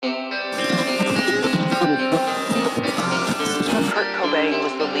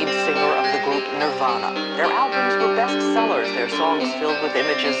filled with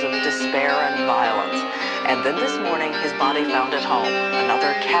images of despair and violence. And then this morning, his body found at home,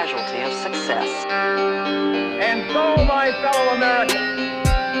 another casualty of success. And so, my fellow Americans,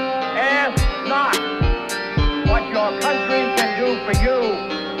 ask not what your country can do for you,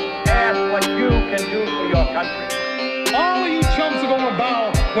 ask what you can do for your country. All of you chumps are gonna bow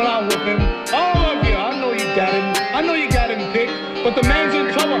when I whip him. All of you, I know you got him. I know you got him picked, but the man's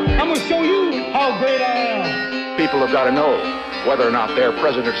in trouble. I'm gonna show you how great I am. People have got to know whether or not their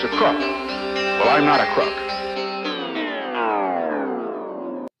president's a crook. Well, I'm not a crook.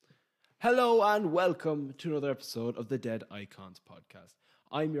 Hello and welcome to another episode of the Dead Icons podcast.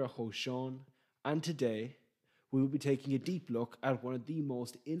 I'm your host Sean, and today we will be taking a deep look at one of the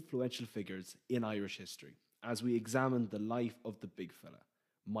most influential figures in Irish history as we examine the life of the big fella,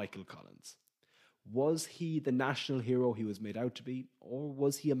 Michael Collins. Was he the national hero he was made out to be, or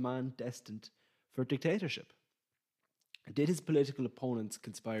was he a man destined for dictatorship? Did his political opponents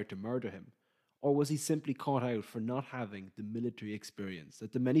conspire to murder him, or was he simply caught out for not having the military experience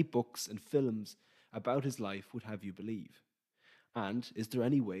that the many books and films about his life would have you believe? And is there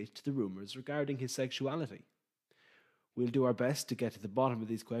any weight to the rumours regarding his sexuality? We'll do our best to get to the bottom of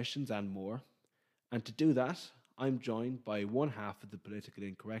these questions and more. And to do that, I'm joined by one half of the Political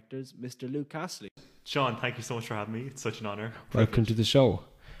Incorrectors, Mr. Luke Casserly. Sean, thank you so much for having me. It's such an honour. Welcome to the show.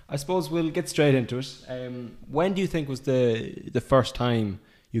 I suppose we'll get straight into it. When do you think was the first time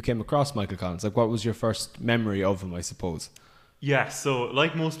you came across Michael Collins? Like, what was your first memory of him, I suppose? Yeah, so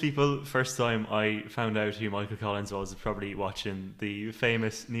like most people, first time I found out who Michael Collins was probably watching the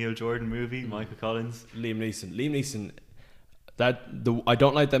famous Neil Jordan movie, Michael Collins. Liam Neeson. I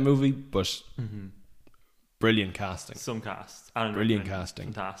don't like that movie, but brilliant casting. Some cast. Alan Brilliant Rickman, casting.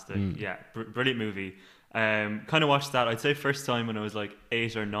 Fantastic. Yeah, brilliant movie. Kind of watched that, I'd say first time when I was like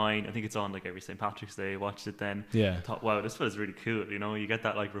 8 or 9. I think it's on like every St. Patrick's Day. Watched it then. Yeah. Thought, wow, this fella's really cool. You know, you get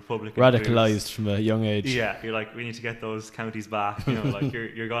that like Republican Radicalised boost. from a young age. Yeah, you're like, we need to get those counties back. You know, like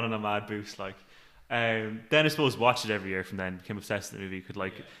you're gone on a mad boost. Like, then I suppose watched it every year from then. Became obsessed with the movie. Could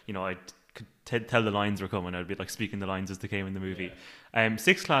like, you know, I could tell the lines were coming. I'd be like speaking the lines as they came in the movie.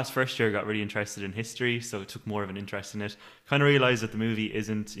 Sixth class first year got really interested in history, so it took more of an interest in it. Kind of realised that the movie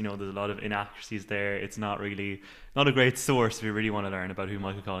isn't, you know, there's a lot of inaccuracies there. It's not a great source if you really want to learn about who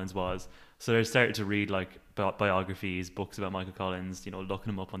Michael Collins was. So I started to read like biographies, books about Michael Collins, you know,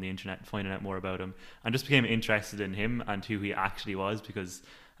 looking him up on the internet, finding out more about him, and just became interested in him and who he actually was, because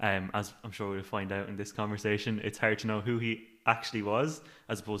as I'm sure we'll find out in this conversation, it's hard to know who he actually was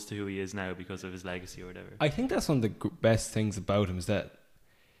as opposed to who he is now because of his legacy or whatever. I think that's one of the best things about him, is that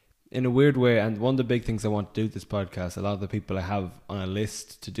in a weird way, and one of the big things I want to do with this podcast, a lot of the people I have on a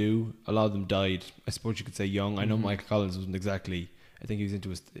list to do, a lot of them died, I suppose you could say young. I know Michael Collins wasn't exactly, I think he was into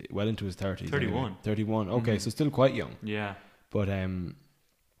his 30s. 31. Anyway. 31, okay, so still quite young. Yeah. But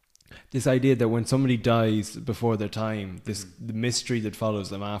this idea that when somebody dies before their time, the mystery that follows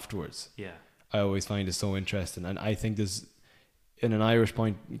them afterwards, Yeah. I always find is so interesting. And I think there's, in an Irish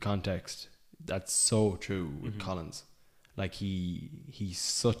context, that's so true with Collins. Like he's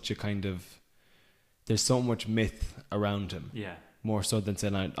such a kind of, there's so much myth around him. Yeah. More so than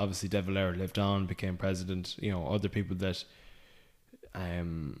saying, like, obviously De Valera lived on, became president, you know, other people that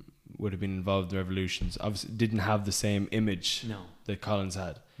would have been involved in revolutions obviously didn't have the same image that Collins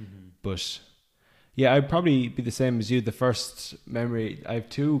had. But yeah, I'd probably be the same as you. The first memory, I have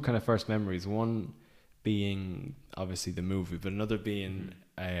two kind of first memories. One being obviously the movie, but another being,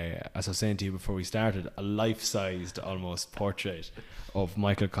 as I was saying to you before we started, a life-sized almost portrait of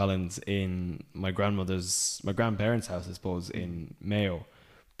Michael Collins in my grandparents' house, I suppose, in Mayo.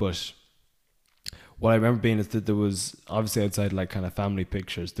 But what I remember being is that there was, obviously outside like kind of family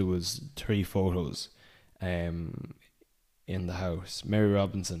pictures, there was 3 photos in the house. Mary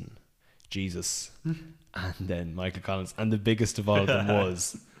Robinson, Jesus, and then Michael Collins. And the biggest of all of them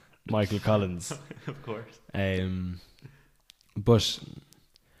was Michael Collins. Of course. But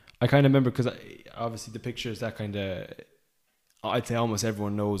I kind of remember, because obviously the pictures that kind of, I'd say almost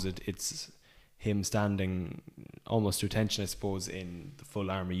everyone knows it. It's him standing almost to attention, I suppose, in the full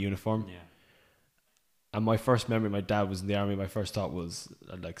army uniform. Yeah. And my first memory, my dad was in the army. My first thought was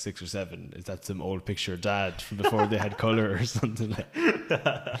at like 6 or 7, is that some old picture of dad from before they had colour or something like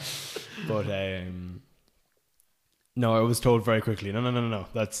that. But no, I was told very quickly, no,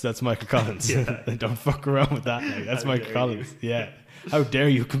 that's Michael Collins. Don't fuck around with that. Like, that's Michael Collins. Yeah. How dare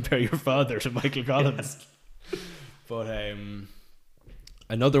you compare your father to Michael Collins? Yeah. But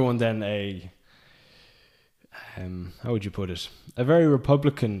another one then, how would you put it? A very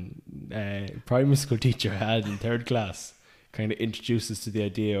Republican primary school teacher I had in 3rd class kind of introduced us to the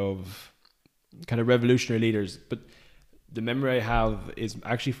idea of kind of revolutionary leaders, but the memory I have is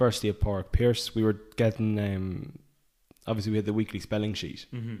actually firstly at Pork Pierce. We were getting obviously we had the weekly spelling sheet,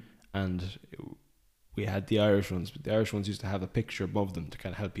 and we had the Irish ones. But the Irish ones used to have a picture above them to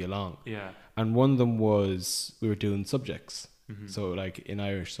kind of help you along. Yeah. And one of them was we were doing subjects. So like in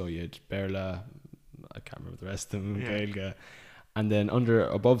Irish, so you had Berla, I can't remember the rest of them, Gaeilge. And then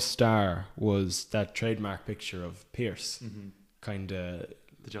above star was that trademark picture of Pierce, kind of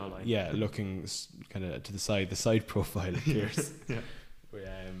the jawline. Yeah, looking kind of to the side profile of Pierce.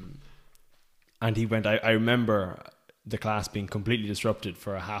 And he went. I remember the class being completely disrupted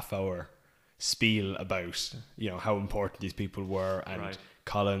for a half-hour spiel about how important these people were, and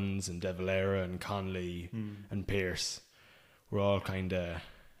Collins and De Valera and Conley and Pierce were all kind of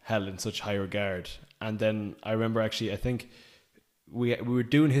held in such high regard. And then I remember actually, I think we were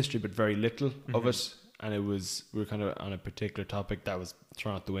doing history but very little of it, and we were kind of on a particular topic that was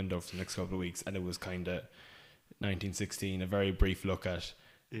thrown out the window for the next couple of weeks, and it was kind of 1916, a very brief look at,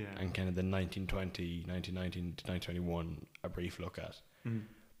 and kind of the 1920, 1919 to 1921, a brief look at.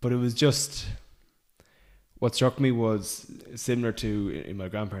 But it was just, what struck me was similar to in my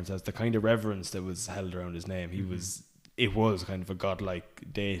grandparents' house, the kind of reverence that was held around his name. It was kind of a godlike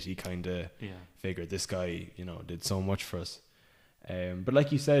deity kind of figure. This guy, did so much for us. But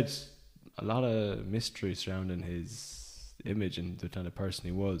like you said, a lot of mystery surrounding his image and the kind of person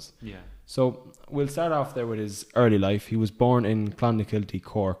he was. Yeah. So we'll start off there with his early life. He was born in Clonakilty,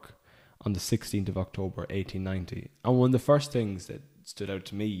 Cork, on the 16th of October, 1890. And one of the first things that stood out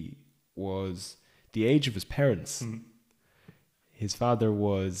to me was the age of his parents. His father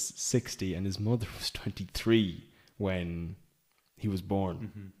was 60 and his mother was 23 when he was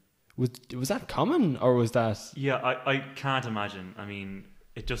born. Was that common, or was that? Yeah, I can't imagine. I mean,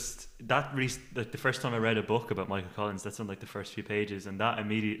 it just, that really, like the first time I read a book about Michael Collins, that's on like the first few pages, and that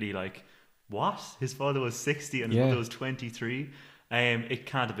immediately like, what? His father was 60 and his mother was 23? It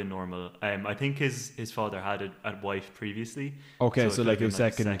can't have been normal. I think his father had a wife previously. Okay, so like his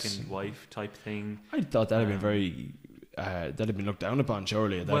second wife type thing. I thought that had been very, that had been looked down upon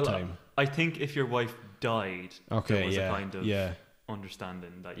surely at that time. I think if your wife died, there was a kind of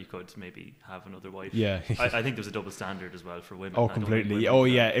understanding that you could maybe have another wife. I think there's a double standard as well for women. Completely.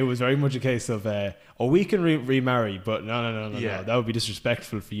 It was very much a case of we can remarry, but no, that would be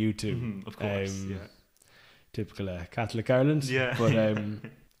disrespectful for you too. Of course. Typical Catholic Ireland. But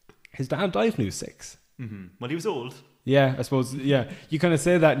his dad died when he was 6. Well, he was old. Yeah, I suppose. Yeah, you kind of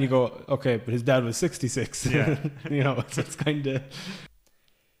say that and you go, okay, but his dad was 66. So it's kind of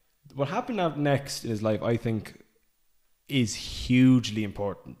what happened next in his life, I think, is hugely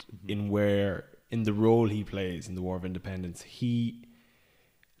important in the role he plays in the War of Independence. He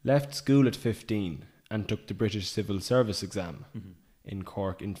left school at 15 and took the British Civil Service exam in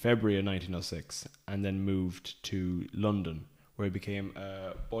Cork in February of 1906, and then moved to London, where he became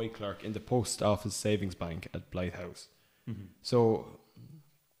a boy clerk in the Post Office Savings Bank at Blythe House. So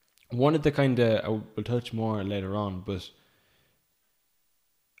one of the kind of, we'll touch more later on, but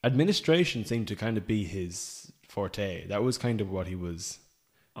administration seemed to kind of be his forte. That was kind of what he was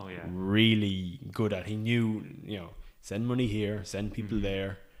really good at. He knew, send money here, send people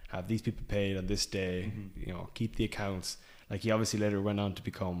there, have these people paid on this day, keep the accounts. Like, he obviously later went on to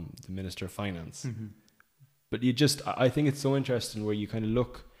become the Minister of Finance. But I think it's so interesting where you kind of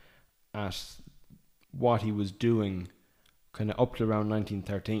look at what he was doing kind of up to around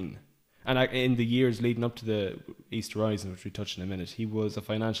 1913. And in the years leading up to the East Rising, which we touch in a minute, he was a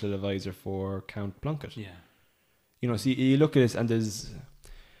financial advisor for Count Plunkett. Yeah. So you look at this and there's,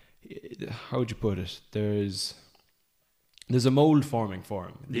 how would you put it? There's a mold forming for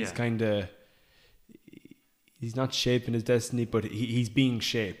him. He's kind of, he's not shaping his destiny, but he's being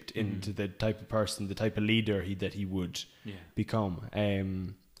shaped into the type of person, the type of leader that he would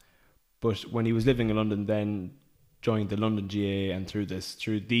become. But when he was living in London, then joined the London GAA, and through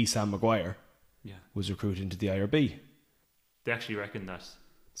the Sam Maguire, was recruited into the IRB. They actually reckon that.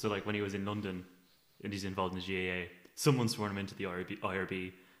 So like when he was in London and he's involved in the GAA, someone sworn him into the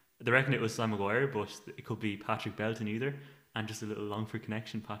IRB. They reckon it was Sam Maguire, but it could be Patrick Belton either. And just a little Longford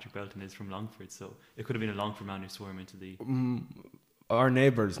connection. Patrick Belton is from Longford, so it could have been a Longford man who swore him into the... Our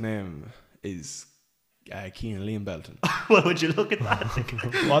neighbour's name is Keenan Liam Belton. Well, would you look at that?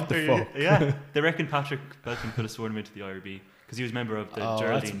 What the fuck? Yeah, they reckon Patrick Belton could have sworn him into the IRB because he was a member of the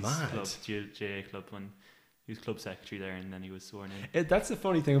Geraldines Club, GAA club, when he was club secretary there, and then he was sworn in. That's the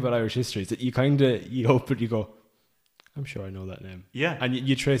funny thing about Irish history, is that you open, you go, I'm sure I know that name. Yeah. And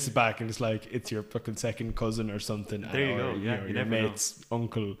you trace it back and it's like, it's your fucking second cousin or something. There you go. Yeah. Your mate's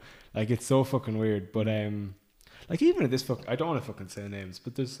uncle. Like, it's so fucking weird. But Like even at this I don't want to fucking say names,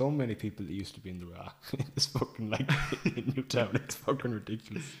 but there's so many people that used to be in the RA in this fucking like in Newtown. It's fucking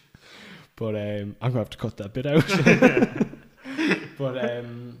ridiculous. But I'm gonna have to cut that bit out. But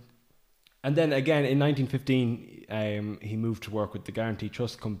and then again in 1915, he moved to work with the Guarantee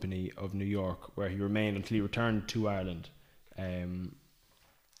Trust Company of New York, where he remained until he returned to Ireland.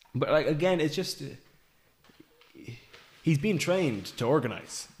 But like again, it's just he's been trained to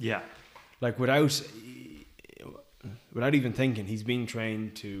organize. Yeah. Like without even thinking, he's been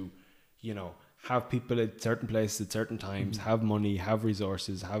trained to, you know, have people at certain places at certain times, have money, have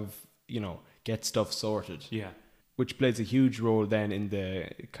resources, have, you know, get stuff sorted. Yeah. Which plays a huge role then in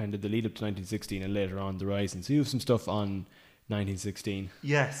the kind of the lead up to 1916 and later on the Rising. So you have some stuff on 1916.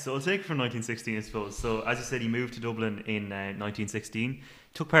 Yes, so I'll take it from 1916, I suppose. So as you said, he moved to Dublin in 1916,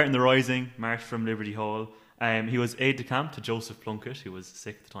 took part in the Rising, marched from Liberty Hall. He was aide-de-camp to Joseph Plunkett, who was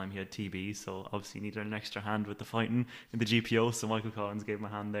sick at the time. He had TB, so obviously he needed an extra hand with the fighting in the GPO, so Michael Collins gave him a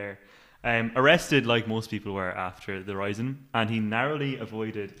hand there. Arrested, like most people were after the Rising, and he narrowly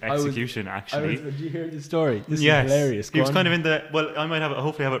avoided execution, actually. Did you hear the story? This Yes. is hilarious. He was kind of in the... Well, I might have it,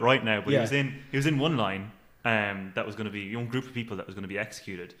 hopefully have it right now, but Yeah. he was in one line that was going to be a young group of people that was going to be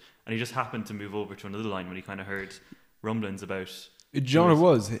executed, and he just happened to move over to another line when he kind of heard rumblings about... John, it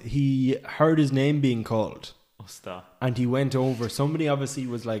was. He heard his name being called. Oh, stop. And he went over. Somebody obviously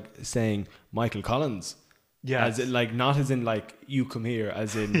was like saying Michael Collins. Yeah. As in, like, not as in like you come here,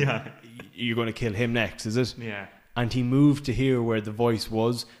 as in you're going to kill him next, is it? Yeah. And he moved to hear where the voice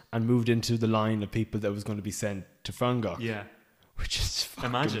was and moved into the line of people that was going to be sent to Frangach. Yeah. Which is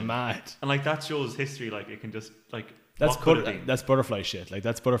fucking Imagine. mad. And like that shows history, like it can just like... That's what could it be? that's butterfly shit. Like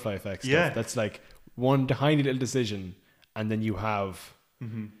that's butterfly effect stuff. Yeah. That's like one tiny little decision, and then you have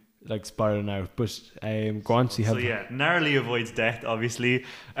like spiraling out. But go on, so you have. So yeah, narrowly avoids death. Obviously,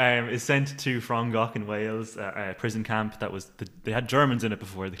 is sent to Frangach in Wales, a prison camp that was. They had Germans in it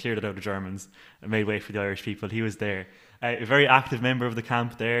before. They cleared it out of Germans and made way for the Irish people. He was there, a very active member of the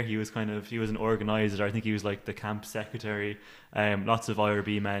camp. There, he was an organizer. I think he was like the camp secretary. Lots of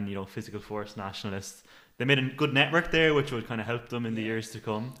IRB men, you know, physical force nationalists. They made a good network there, which would kind of help them in the years to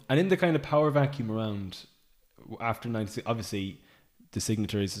come. And in the kind of power vacuum around after 19, obviously the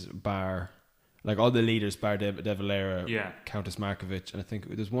signatories bar, like all the leaders bar De Valera, Countess Markovic, and I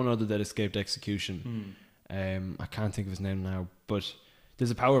think there's one other that escaped execution. I can't think of his name now, but there's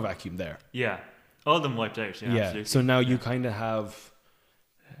a power vacuum there. Yeah, all of them wiped out. Yeah, absolutely. So now you kind of have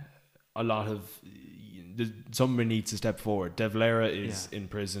a lot of... Somebody needs to step forward. De Valera is in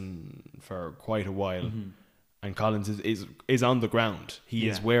prison for quite a while, and Collins is on the ground. He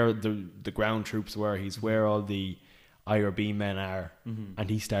is where the ground troops were. He's where all the IRB men are, and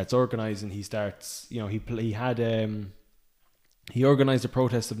he starts organising. He starts, you know, he organised a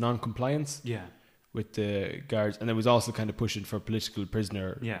protest of non-compliance. With the guards, and it was also kind of pushing for political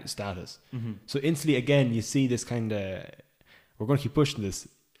prisoner status. So instantly, again, you see this kind of, we're going to keep pushing this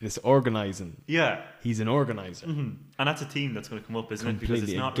organising. Yeah. He's an organizer. And that's a theme that's going to come up, isn't Completely. it? Because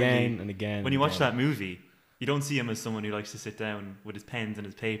it's not again really... and again. When you watch that movie, you don't see him as someone who likes to sit down with his pens and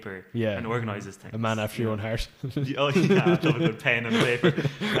his paper and organises things. A man after your own heart. Oh yeah, I'd love a good pen and a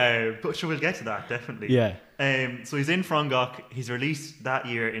paper. But sure, we'll get to that, definitely. Yeah. So he's in Frangach. He's released that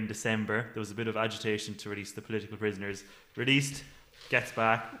year in December. There was a bit of agitation to release the political prisoners. Released, gets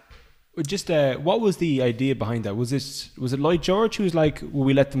back. Just what was the idea behind that? Was it Lloyd George who was like, will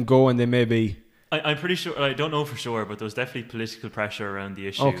we let them go and they maybe... I'm pretty sure, I don't know for sure, but there was definitely political pressure around the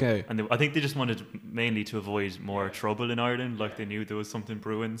issue. Okay. And I think they just wanted mainly to avoid more trouble in Ireland. Like they knew there was something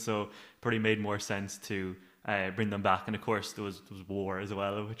brewing, so it probably made more sense to bring them back. And of course there was war as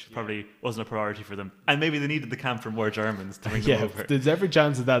well, which probably wasn't a priority for them. And maybe they needed the camp for more Germans to bring them over. There's every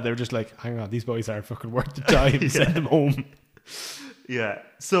chance of that. They were just like, hang on, these boys aren't fucking worth the time. Send them home. Yeah.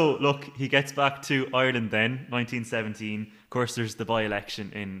 So look, he gets back to Ireland then, 1917. Of course, there's the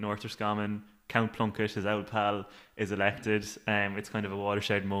by-election in North Roscommon. Count Plunkett, his old pal, is elected. It's kind of a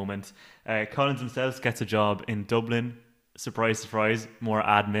watershed moment. Collins himself gets a job in Dublin. Surprise, surprise, more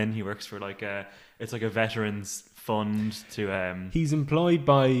admin. He works for it's like a veterans fund to... He's employed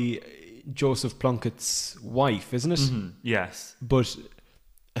by Joseph Plunkett's wife, isn't it? Yes. But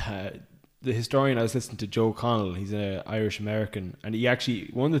the historian, I was listening to Joe Connell, he's an Irish American, and he actually,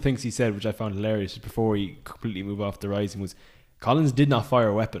 one of the things he said, which I found hilarious before he completely moved off the Rising, was Collins did not fire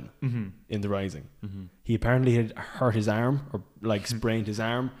a weapon in the Rising. He apparently had hurt his arm or like sprained his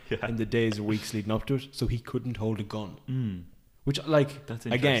arm in the days or weeks leading up to it, so he couldn't hold a gun. Which, like, that's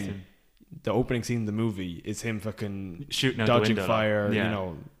again, the opening scene of the movie is him fucking shooting out dodging the window, fire, you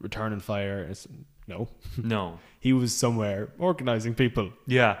know, returning fire. It's No. No. He was somewhere organising people,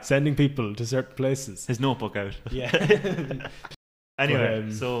 Yeah. sending people to certain places. His notebook out. Yeah. Anyway,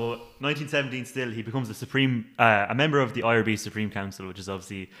 But, so 1917 still, he becomes a member of the IRB Supreme Council, which is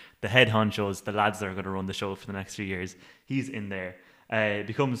obviously the head honchos, the lads that are going to run the show for the next 3 years. He's in there.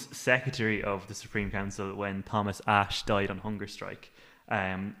 Becomes secretary of the Supreme Council when Thomas Ashe died on hunger strike.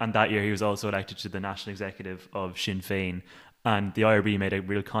 And that year he was also elected to the national executive of Sinn Féin. And the IRB made a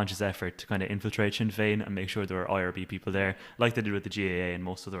real conscious effort to kind of infiltrate Sinn Féin and make sure there were IRB people there, like they did with the GAA and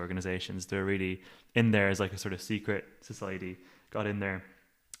most other organisations. They're really in there as like a sort of secret society. Got in there.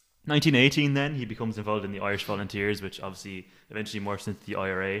 1918 then, he becomes involved in the Irish Volunteers, which obviously eventually morphs into the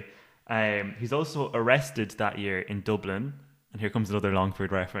IRA. He's also arrested that year in Dublin, and here comes another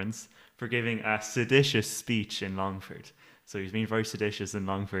Longford reference, for giving a seditious speech in Longford. So he's been very seditious in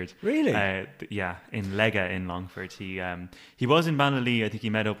Longford. Really? Yeah, in Lega in Longford. He was in Bannalee. I think he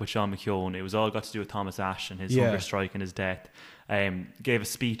met up with Sean McKeown. It was all got to do with Thomas Ashe and his hunger strike and his death. Gave a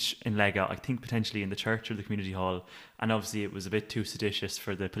speech in Lega, I think potentially in the church or the community hall, and obviously it was a bit too seditious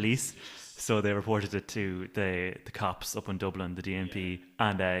for the police, so they reported it to the cops up in Dublin, the DMP,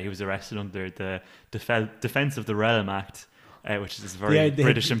 and he was arrested under the Defence of the Realm Act, which is a very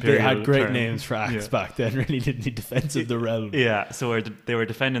British imperial They had great term. names for acts back then, really, didn't they? Defence of the Realm. Yeah, so they were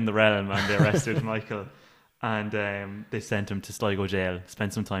defending the realm, and they arrested Michael, and they sent him to Sligo jail,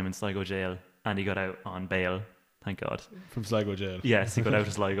 spent some time in Sligo jail, and he got out on bail. Thank God. From Sligo jail. Yes, he got out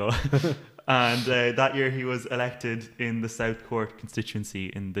of Sligo. And that year he was elected in the South Court constituency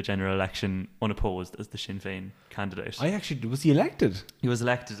in the general election unopposed as the Sinn Féin candidate. Was he elected? He was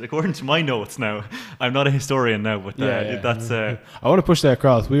elected, according to my notes now. I'm not a historian now, but that's... I want to push that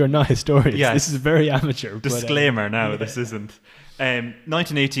across. We are not historians. Yes. This is very amateur. Disclaimer now, this isn't.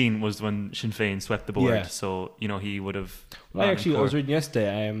 1918 was when Sinn Féin swept the board, so, he would have... I was reading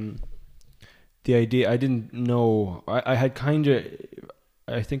yesterday... the idea, I didn't know, I had kind of,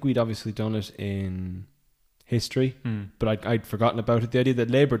 I think we'd obviously done it in history, but I'd forgotten about it. The idea that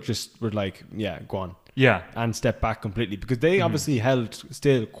Labour just were like, yeah, go on. Yeah. And step back completely, because they obviously held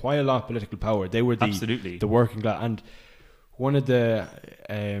still quite a lot of political power. They were the working class. And one of the,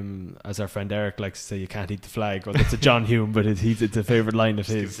 as our friend Eric likes to say, you can't eat the flag. Well, that's a John Hume, but it's a favourite line of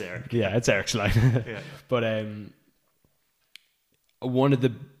his. Eric. Yeah, it's Eric's line. Yeah. But one of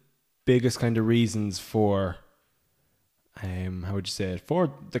the biggest kind of reasons for how would you say it,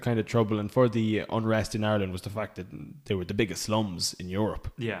 for the kind of trouble and for the unrest in Ireland was the fact that they were the biggest slums in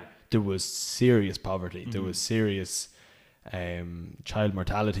Europe. Yeah. There was serious poverty. There was serious child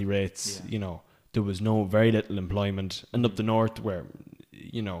mortality rates. There was very little employment. And up the north where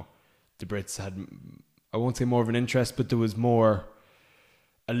the Brits had, I won't say more of an interest, but there was more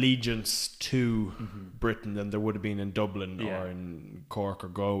allegiance to Britain than there would have been in Dublin or in Cork or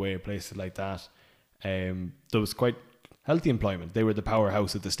Galway or places like that. There was quite healthy employment. They were the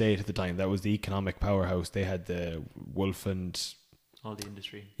powerhouse of the state at the time. That was the economic powerhouse. They had the Wolf and all the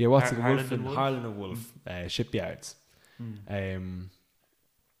industry. Yeah, what's it? Harland and Wolf shipyards.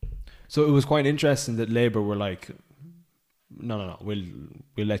 So it was quite interesting that Labour were like, no, we'll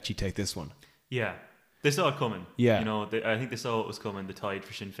let you take this one. Yeah. They saw it coming. Yeah. I think they saw it was coming, the tide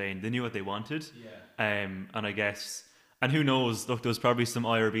for Sinn Féin. They knew what they wanted. Yeah. And I guess, and who knows, look, there was probably some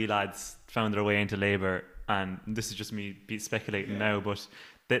IRB lads found their way into Labour, and this is just me speculating now, but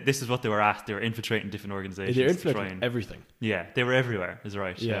this is what they were at. They were infiltrating different organisations. They're infiltrating everything. Yeah, they were everywhere, is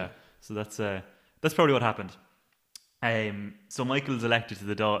right. Yeah. So that's probably what happened. So Michael's elected to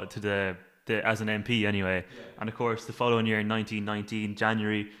the as an MP anyway, and of course the following year in 1919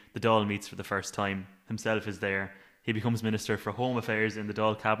 January the Dáil meets for the first time. Himself is there. He becomes Minister for Home Affairs in the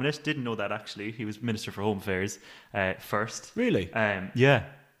Dáil cabinet. Didn't know that actually. He was Minister for Home Affairs first. Really? Yeah.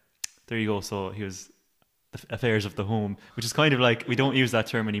 There you go. So he was the affairs of the home, which is kind of like, we don't use that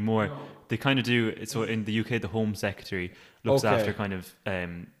term anymore. No. They kind of do. So in the UK, the Home Secretary looks after kind of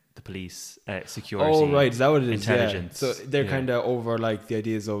the police, security. Oh, right. Is that what it is? Intelligence. Yeah. So they're kind of over like the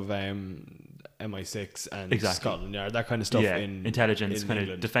ideas of MI6 and Scotland Yard, that kind of stuff. In intelligence, in kind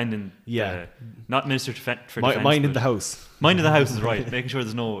England. Of defending. Not Minister for Defence. Mind in the house. Mind in the house is right. Making sure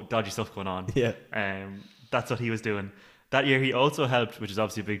there's no dodgy stuff going on. Yeah. That's what he was doing. That year he also helped, which is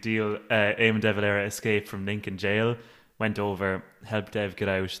obviously a big deal, Eamon De Valera escape from Lincoln jail. Went over, helped Dev get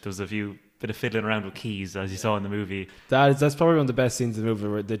out. There was a bit of fiddling around with keys, as you saw in the movie. That's probably one of the best scenes in the movie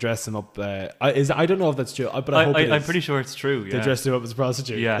where they dress him up. I don't know if that's true, but I hope it is. I'm pretty sure it's true. Yeah. They dressed him up as a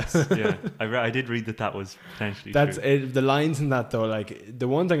prostitute. Yes, yeah. I did read that was potentially true. The lines in that though, like the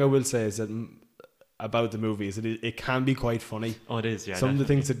one thing I will say is that about the movie is that it can be quite funny. Oh, it is. Yeah. Some of the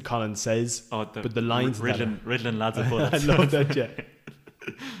things that Colin says. But the lines riddling lads of bullets. I love that. Yeah.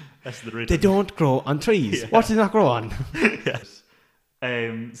 That's the rhythm. They don't grow on trees. What do they not grow on? Yes.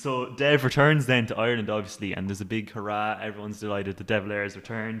 So Dev returns then to Ireland, obviously, and there's a big hurrah. Everyone's delighted the De Valera's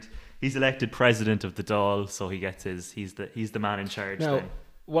returned. He's elected president of the Dáil, so he gets he's the man in charge. Now, then.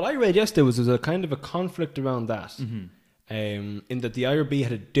 what I read yesterday was a kind of a conflict around that, in that the IRB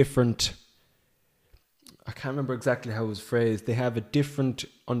had a different. I can't remember exactly how it was phrased. They have a different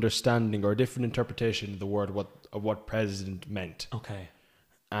understanding or a different interpretation of the word what president meant. Okay.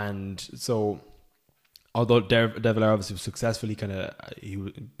 And so, although De Valera obviously was successfully he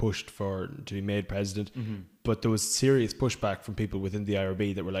was pushed to be made president, but there was serious pushback from people within the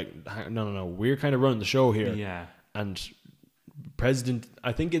IRB that were like, no, we're kind of running the show here. Yeah. And president,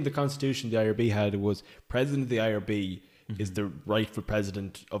 I think in the constitution the IRB had, it was president of the IRB is the rightful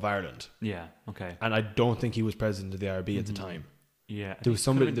president of Ireland. Yeah. Okay. And I don't think he was president of the IRB at the time. Yeah. There was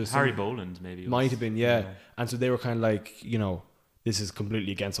somebody. Harry Boland maybe. Might have been, yeah. And so they were kind of like, this is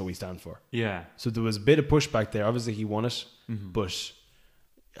completely against what we stand for. Yeah. So there was a bit of pushback there. Obviously he won it, but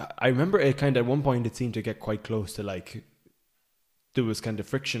I remember it kind of at one point it seemed to get quite close to like there was kind of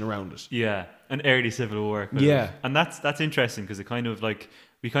friction around it. Yeah, an early civil war. Yeah. And that's interesting because it kind of like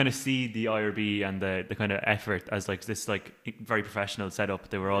we kind of see the IRB and the kind of effort as like this like very professional setup.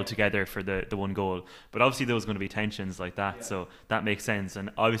 They were all together for the one goal, but obviously there was going to be tensions like that, so that makes sense. And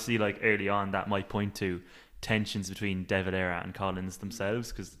obviously like early on that might point to tensions between De Valera and Collins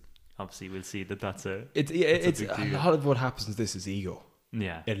themselves, because obviously we'll see that's a lot of what happens in this is ego.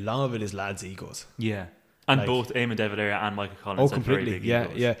 Yeah, a lot of it is lads' egos. Yeah. And like, both Eamon De Valera and Michael Collins. Oh, completely.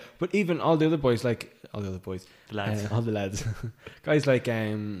 Yeah. But even all the other boys, the lads, all the lads, guys like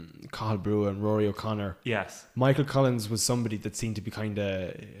Cathal Brugha and Rory O'Connor. Yes. Michael Collins was somebody that seemed to be kind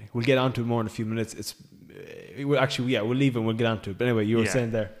of. We'll get onto it more in a few minutes. We'll leave it and we'll get onto it. But anyway, you were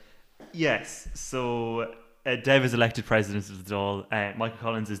saying there. Yes. So Dev is elected president of the Dáil. Michael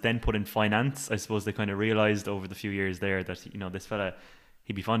Collins is then put in finance. I suppose they kind of realised over the few years there that this fella,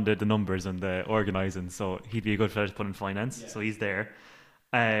 he'd be funded the numbers and the organising, so he'd be a good fella to put in finance. Yeah. So he's there.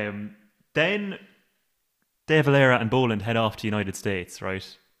 Then De Valera and Boland head off to the United States, right?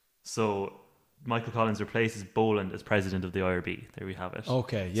 So Michael Collins replaces Boland as president of the IRB. There we have it.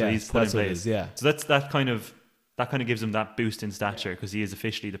 Okay, yeah. So he's put in place. Yeah. So that kind of gives him that boost in stature because he is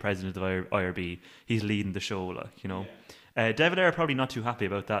officially the president of IRB. He's leading the show, De Valera probably not too happy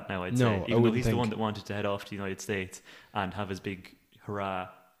about that now, I'd say. Even though he's the one that wanted to head off to the United States and have his big hurrah,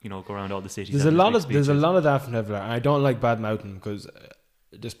 go around all the cities. There's a lot of that from De Valera, and I don't like bad mouthing because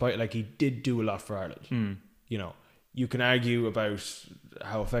despite he did do a lot for Ireland. You can argue about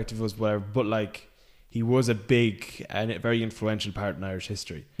how effective it was, whatever, but he was a big and a very influential part in Irish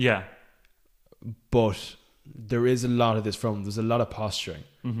history. Yeah. But there is a lot of this there's a lot of posturing.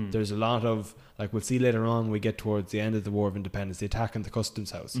 There's a lot of, we'll see later on when we get towards the end of the War of Independence, the attack on the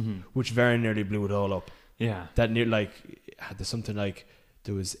Customs House, which very nearly blew it all up. Yeah. That there's something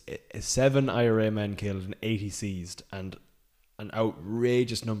there was 7 IRA men killed and 80 seized and an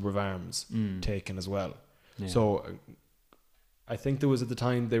outrageous number of arms taken as well. Yeah. So I think there was at the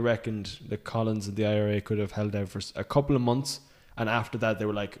time they reckoned that Collins and the IRA could have held out for a couple of months, and after that they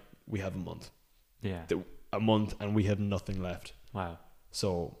were like, we have a month. Yeah. A month and we have nothing left. Wow.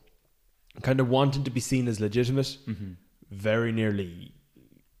 So kind of wanting to be seen as legitimate, very nearly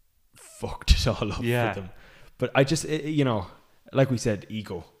fucked it all up for them. But I just, like we said,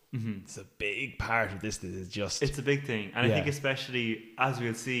 ego. It's a big part of this. It's a big thing. And I think especially, as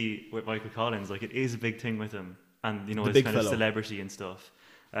we'll see with Michael Collins, it is a big thing with him. And, his kind of celebrity and stuff.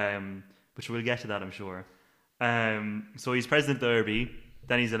 Which we'll get to that, I'm sure. So he's president of the IRB.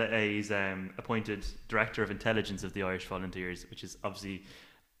 Then he's appointed Director of Intelligence of the Irish Volunteers, which is obviously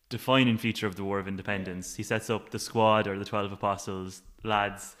defining feature of the War of Independence. He sets up the squad, or the 12 Apostles,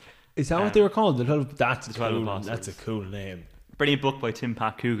 lads. Is that what they were called? The 12 Apostles. That's a cool name. Brilliant book by Tim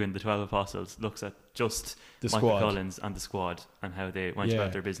Pat Coogan, The 12 Apostles, looks at just the Michael squad. Collins and the squad and how they went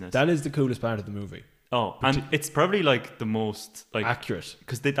about their business. That is the coolest part of the movie. Oh, and it's probably the most accurate,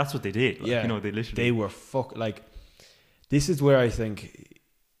 because that's what they did. They literally, they were this is where I think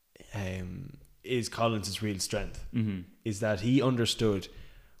is Collins' real strength, is that he understood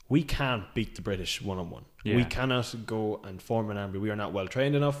we can't beat the British one-on-one. Yeah. We cannot go and form an army. We are not well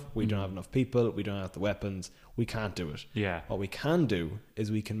trained enough. We don't have enough people. We don't have the weapons. We can't do it. Yeah. What we can do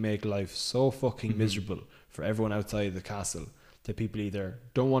is we can make life so fucking miserable for everyone outside the castle that people either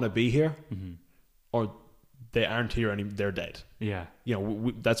don't want to be here or they aren't here and they're dead. Yeah.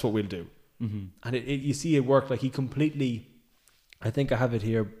 That's what we'll do. And you see it work. He completely, I think I have it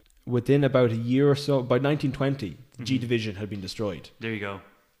here, within about a year or so, by 1920, the G Division had been destroyed. There you go.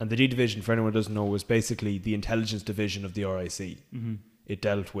 And the G Division, for anyone who doesn't know, was basically the intelligence division of the RIC. it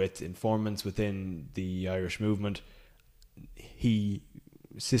dealt with informants within the Irish movement. He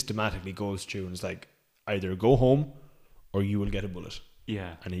systematically goes through and is like, either go home or you will get a bullet.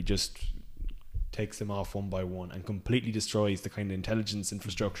 Yeah. And he just takes them off one by one and completely destroys the kind of intelligence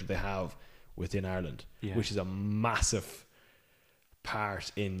infrastructure they have within Ireland, which is a massive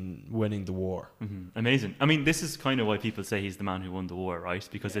part in winning the war. Amazing. I mean, this is kind of why people say he's the man who won the war, right?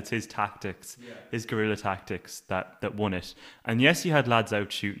 Because it's his tactics, his guerrilla tactics that won it. And yes, you had lads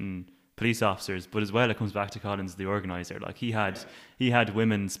out shooting police officers, but as well, it comes back to Collins, the organizer. Like he had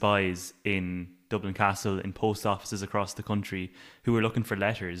women spies in Dublin Castle, in post offices across the country, who were looking for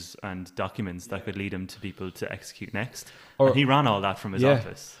letters and documents that could lead him to people to execute next. And he ran all that from his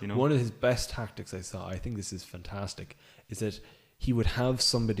office. You know, one of his best tactics I saw, I think this is fantastic, is that he would have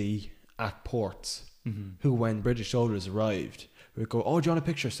somebody at ports who, when British soldiers arrived, would go, "Oh, do you want a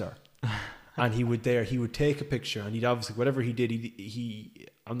picture, sir?" And he would take a picture, and he'd obviously, whatever he did, he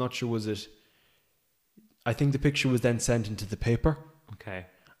I'm not sure, was it, I think the picture was then sent into the paper. Okay.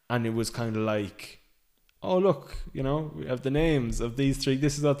 And it was kind of like, oh, look, you know, we have the names of these three.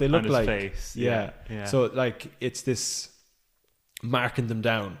 This is what they look like. Face. Yeah. So, like, it's this marking them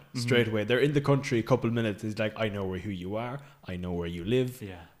down straight away. They're in the country a couple of minutes. It's like, I know who you are. I know where you live.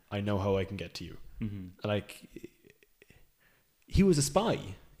 Yeah. I know how I can get to you. Like, he was a spy.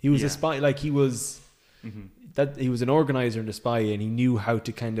 He was a spy. Like, he was he was an organizer and a spy, and he knew how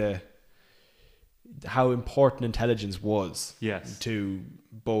to kind of, how important intelligence was to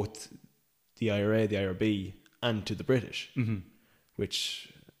both the IRA, the IRB, and to the British,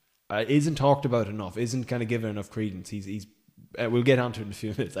 which isn't talked about enough, isn't kind of given enough credence. He's we'll get onto it in a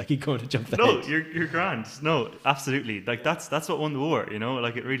few minutes. I keep going to jump ahead. No, you're grand. No, absolutely. Like that's what won the war, you know,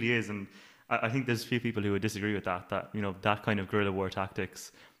 like it really is. And I think there's a few people who would disagree with that, you know, that kind of guerrilla war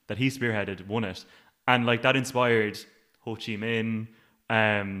tactics that he spearheaded won it. And like that inspired Ho Chi Minh.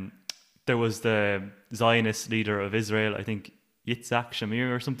 There was the Zionist leader of Israel, I think Yitzhak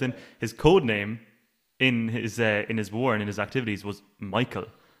Shamir or something. His code name in his war and in his activities was Michael,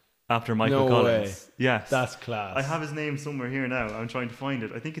 after Michael Collins. Way. Yes, that's class. I have his name somewhere here now. I'm trying to find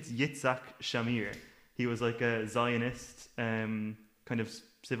it. I think it's Yitzhak Shamir. He was like a Zionist kind of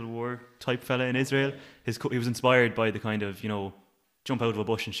civil war type fella in Israel. He was inspired by the kind of, you know, jump out of a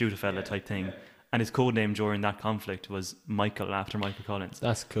bush and shoot a fella type thing. Yeah. And his code name during that conflict was Michael, after Michael Collins.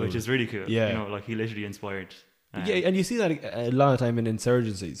 That's cool. Which is really cool. Yeah. You know, like he literally inspired. Yeah, and you see that a lot of time in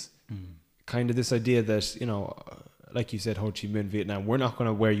insurgencies. Kind of this idea that, you know, like you said, Ho Chi Minh, Vietnam, we're not going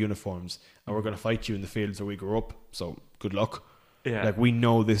to wear uniforms and we're going to fight you in the fields where we grew up. So good luck. Yeah. Like we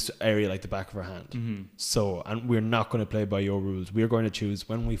know this area like the back of our hand. So, and we're not going to play by your rules. We're going to choose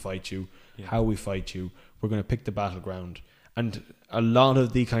when we fight you, how we fight you. We're going to pick the battleground. And a lot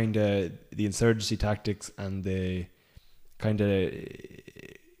of the kind of the insurgency tactics and the kind of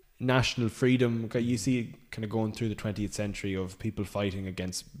national freedom you see kind of going through the 20th century of people fighting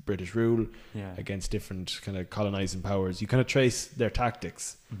against British rule, against different kind of colonizing powers. You kind of trace their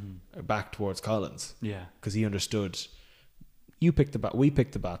tactics back towards Collins. Yeah, because he understood. You pick the we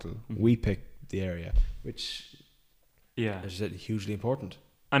pick the battle. We pick the area, which as I said, hugely important.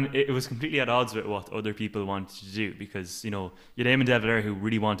 And it was completely at odds with what other people wanted to do, because, you know, you had Eamon de Valera who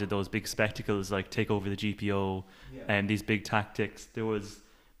really wanted those big spectacles, like take over the GPO and these big tactics. There was,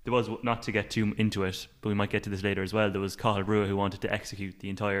 not to get too into it, but we might get to this later as well, there was Cathal Brugha who wanted to execute the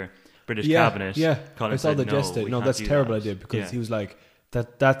entire British cabinet. Yeah, I saw the gesture. No, that's a terrible idea, because he was like,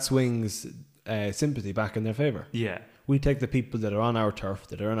 that swings sympathy back in their favour. Yeah. We take the people that are on our turf,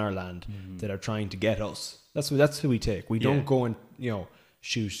 that are on our land, that are trying to get us. That's who we take. We don't go and, you know,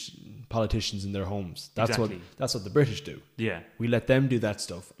 shoot politicians in their homes. That's what the British do. Yeah. We let them do that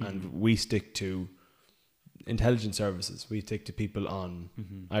stuff, and we stick to intelligence services. We stick to people on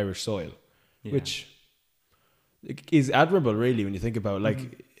Irish soil, which is admirable, really, when you think about it.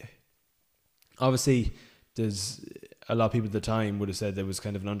 Like, obviously, there's a lot of people at the time would have said there was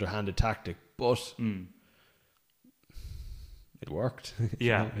kind of an underhanded tactic, but it worked.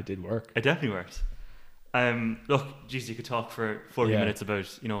 Yeah, it did work. It definitely worked. Look, geez, you could talk for 40 minutes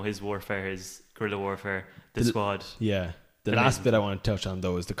about, you know, his warfare, his guerrilla warfare, the squad. Yeah. The last bit I want to touch on,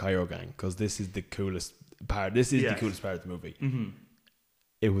 though, is the Cairo gang, because this is the coolest part. This is the coolest part of the movie.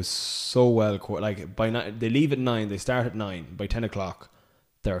 It was so well, like, by they leave at 9, they start at 9. By 10 o'clock,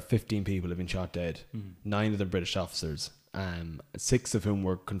 there are 15 people have been shot dead. 9 of them British officers, 6 of whom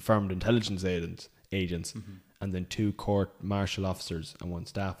were confirmed intelligence agents, and then 2 court-martial officers and 1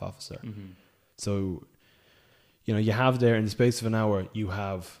 staff officer. So, you know, you have there, in the space of an hour, you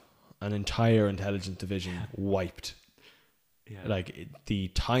have an entire intelligence division wiped. Yeah. Like, the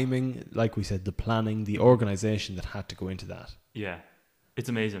timing, like we said, the planning, the organisation that had to go into that. Yeah. It's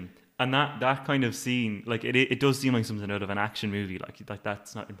amazing. And that kind of scene, like it does seem like something out of an action movie. Like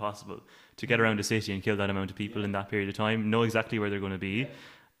that's not impossible to get around a city and kill that amount of people in that period of time. Know exactly where they're going to be,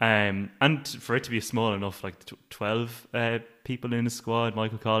 and for it to be small enough, like 12 people in a squad,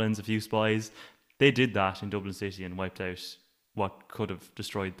 Michael Collins, a few spies, they did that in Dublin City and wiped out what could have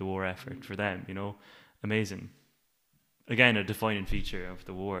destroyed the war effort for them. You know, amazing. Again, a defining feature of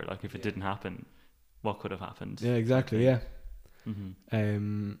the war. Like if it didn't happen, what could have happened? Yeah, exactly. Yeah.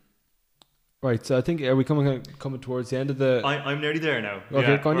 Right, so I think are we coming towards the end of the? I'm nearly there now.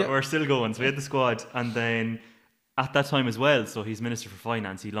 Okay, go on, we're still going. So we had the squad, and then at that time as well. So he's Minister for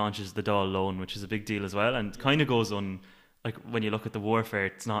Finance. He launches the Dáil loan, which is a big deal as well, and kind of goes on. Like when you look at the warfare,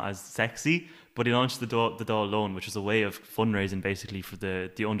 it's not as sexy, but he launched the Dáil loan, which is a way of fundraising basically for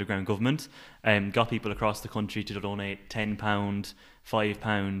the underground government. Got people across the country to donate £10, £5,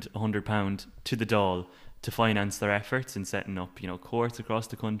 £100 to the Dáil to finance their efforts in setting up, courts across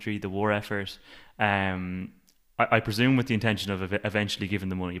the country, the war effort. I presume with the intention of eventually giving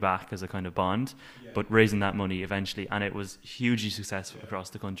the money back as a kind of bond, but raising that money eventually, and it was hugely successful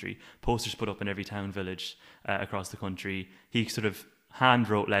across the country. Posters put up in every town, village across the country. He sort of hand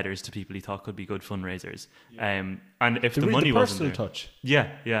wrote letters to people he thought could be good fundraisers. And if the money wasn't there, touch.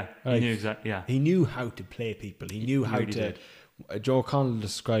 Yeah. Like, He knew exactly. Yeah, he knew how to play people. He knew how really to. did. Joe Connell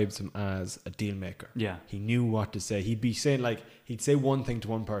describes him as a deal maker. Yeah. He knew what to say. He'd be saying he'd say one thing to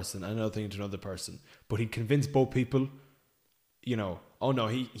one person and another thing to another person, but he'd convince both people, oh no,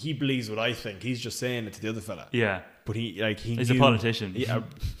 he believes what I think. He's just saying it to the other fella. Yeah. But he's a politician. Yeah.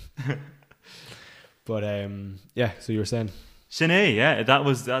 But so you were saying Sinead, yeah,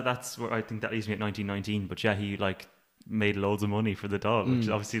 that's where I think that leaves me at 1919. But yeah, he made loads of money for the Dáil, which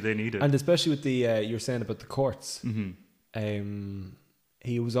obviously they needed. And especially with the you were saying about the courts.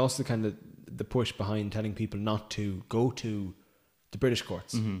 He was also kind of the push behind telling people not to go to the British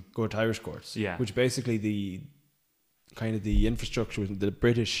courts, go to Irish courts, which basically the infrastructure, the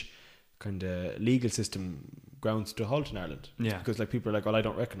British kind of legal system grounds to a halt in Ireland. Yeah, because people are like, well, I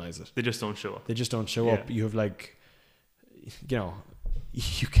don't recognise it. They just don't show up. Up. You have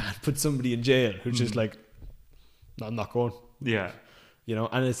you can't put somebody in jail who's just like, no, I'm not going. Yeah,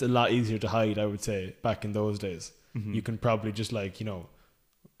 and it's a lot easier to hide, I would say, back in those days. You can probably just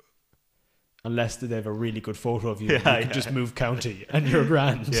unless they have a really good photo of you, you can just move county and you're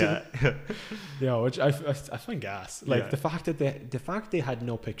grand. Which I find gas. The fact they had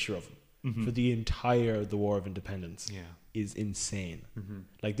no picture of him for the War of Independence is insane.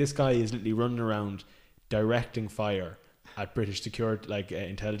 This guy is literally running around directing fire at British security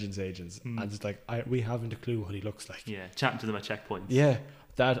intelligence agents, and it's we haven't a clue what he looks like. Yeah, chatting to them at checkpoints. Yeah.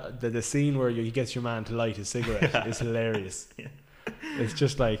 That the scene where he gets your man to light his cigarette is hilarious. It's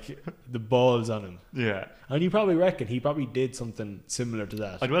just the balls on him. Yeah. And you probably reckon he probably did something similar to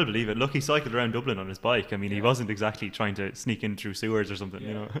that. I'd well believe it. Look, he cycled around Dublin on his bike. I mean, he wasn't exactly trying to sneak in through sewers or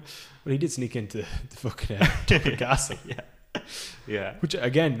something, But he did sneak into the fucking castle. Yeah. Which,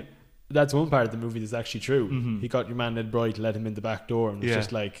 again, that's one part of the movie that's actually true. He got your man Ned Bright, let him in the back door, and was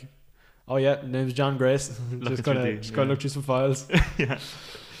just oh yeah, name's John Grace. just gotta look through some files. Yeah.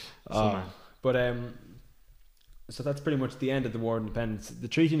 So that's pretty much the end of the War of Independence. The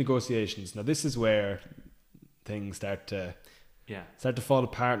treaty negotiations. Now this is where things start to fall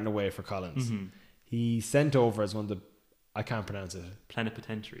apart in a way for Collins. He sent over as one of the, I can't pronounce it,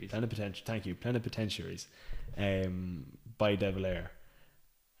 plenipotentiaries. Thank you, plenipotentiaries. By De Valera.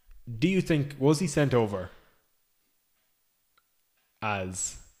 Do you think was he sent over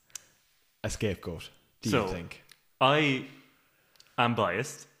as a scapegoat? Do you think? I am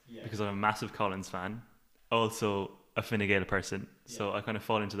biased because I'm a massive Collins fan. Also a Fine Gael person, so I kind of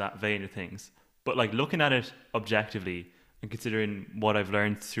fall into that vein of things. But looking at it objectively and considering what I've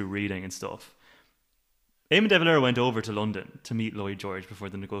learned through reading and stuff, Eamon De Valera went over to London to meet Lloyd George before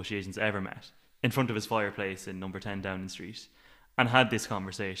the negotiations ever met, in front of his fireplace in number 10 Downing Street, and had this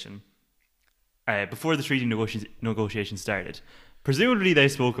conversation before the treaty negotiations started. Presumably they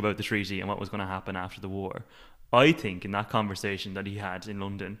spoke about the treaty and what was going to happen after the war. I think in that conversation that he had in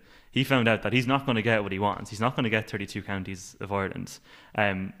London, he found out that he's not going to get what he wants. He's not going to get 32 counties of Ireland.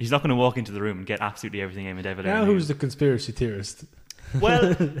 He's not going to walk into the room and get absolutely everything Eamon De Valera. Now who's the conspiracy theorist?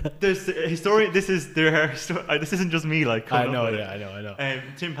 Well, there's a historian. This isn't just me. I know.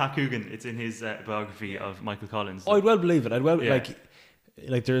 Tim Coogan. It's in his biography of Michael Collins. I'd well believe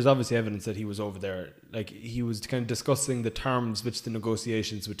it. There is obviously evidence that he was over there. He was kind of discussing the terms which the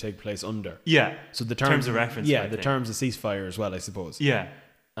negotiations would take place under. Yeah. So the terms of reference. Yeah, the terms of ceasefire as well, I suppose. Yeah.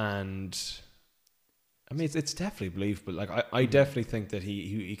 And I mean, it's definitely believable. I definitely think that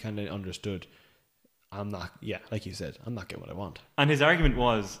he kind of understood. I'm not, yeah, like you said, I'm not getting what I want. And his argument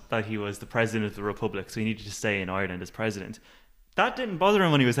was that he was the president of the Republic, so he needed to stay in Ireland as president. That didn't bother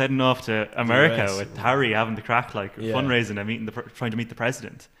him when he was heading off to America US, with Harry having the crack, like fundraising and trying to meet the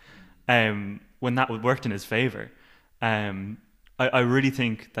president. When that worked in his favour. I really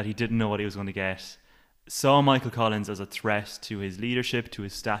think that he didn't know what he was going to get. Saw Michael Collins as a threat to his leadership, to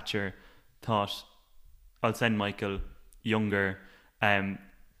his stature. Thought, I'll send Michael, younger,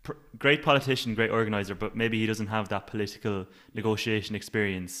 great politician, great organiser, but maybe he doesn't have that political negotiation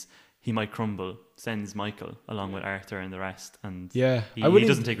experience. He might crumble. Sends Michael along with Arthur and the rest, and he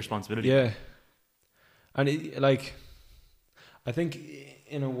doesn't take responsibility. Yeah, and I think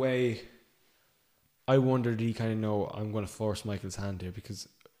in a way, I wonder, did he kind of know, I'm going to force Michael's hand here, because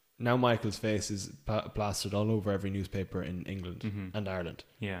now Michael's face is plastered all over every newspaper in England and Ireland.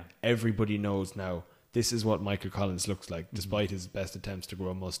 Yeah, everybody knows now this is what Michael Collins looks like, despite his best attempts to grow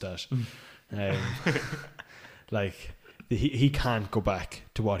a mustache. Like, he can't go back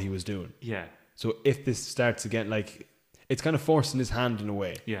to what he was doing. Yeah. So if this starts again, like, it's kind of forcing his hand in a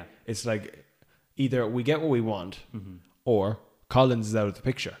way. Yeah. It's like, either we get what we want, or Collins is out of the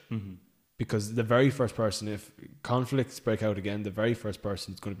picture. Because the very first person, if conflicts break out again, the very first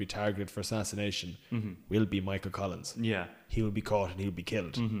person who's going to be targeted for assassination will be Michael Collins. Yeah. He will be caught and he'll be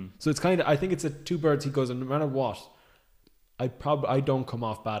killed. So it's kind of, I think it's a two birds. He goes, and no matter what, I don't come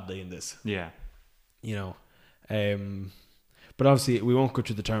off badly in this. Yeah. You know, but obviously we won't go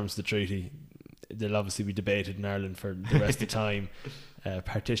through the terms of the treaty. They'll obviously be debated in Ireland for the rest of the time.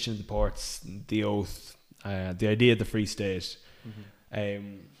 Partition of the ports, the oath, the idea of the Free State.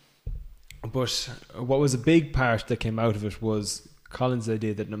 But what was a big part that came out of it was Collins'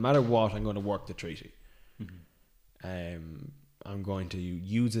 idea that no matter what, I'm going to work the treaty. I'm going to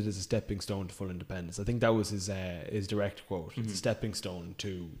use it as a stepping stone to full independence. I think that was his direct quote. It's a stepping stone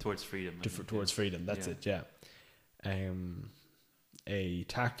towards freedom. Towards freedom. That's it. Yeah. A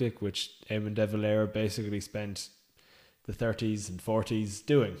tactic which Eamon de Valera basically spent the 30s and 40s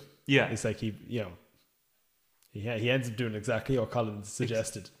doing. Yeah. It's like he ends up doing exactly what Collins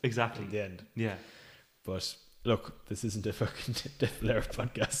suggested. Exactly. At the end. Yeah. But look, this isn't a fucking de Valera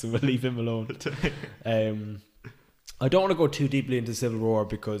podcast, so we'll leave him alone. I don't want to go too deeply into Civil War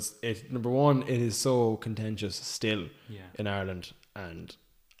because number one, it is so contentious still in Ireland, and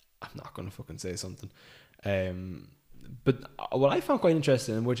I'm not going to fucking say something. But what I found quite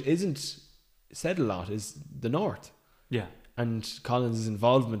interesting, and which isn't said a lot, is the North. Yeah. And Collins'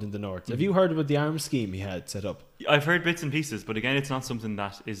 involvement in the North. Have you heard about the arms scheme he had set up? I've heard bits and pieces, but again, it's not something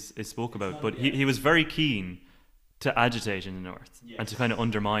that is spoke about. But he was very keen to agitate in the North and to kind of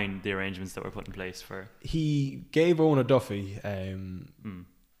undermine the arrangements that were put in place for... He gave Ona Duffy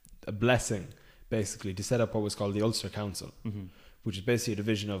a blessing, basically, to set up what was called the Ulster Council, which is basically a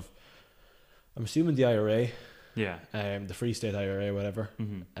division of, I'm assuming, the IRA, the Free State IRA, whatever,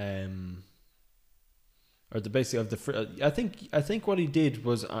 or the basic of the. I think what he did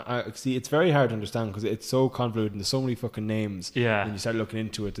was, see, it's very hard to understand because it's so convoluted and there's so many fucking names. Yeah. When you start looking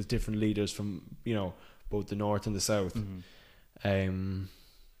into it, there's different leaders from both the North and the South.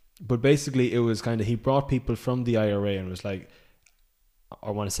 But basically, it was kind of, he brought people from the IRA and was like,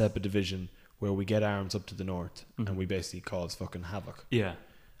 I want to set up a division where we get arms up to the North and we basically cause fucking havoc. Yeah.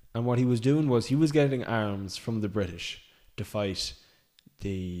 And what he was doing was he was getting arms from the British to fight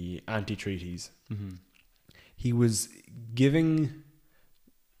the anti-treaties. He was giving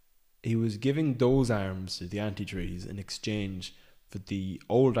those arms to the anti-treaties in exchange for the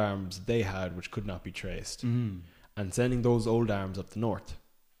old arms they had, which could not be traced, and sending those old arms up the North.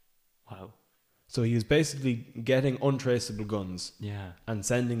 Wow. So he was basically getting untraceable guns and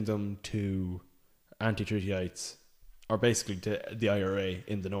sending them to anti-treatyites, or basically to the IRA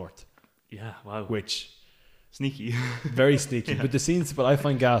in the North. Yeah, wow. Which... Sneaky. Very sneaky. But the scenes, what I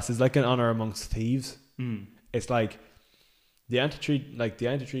find gas is like an honour amongst thieves. It's like the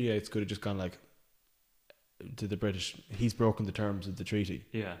anti-treatyites could have just gone like to the British, he's broken the terms of the treaty.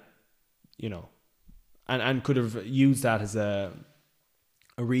 Yeah. And could have used that as a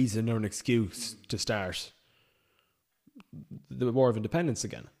reason or an excuse to start the War of Independence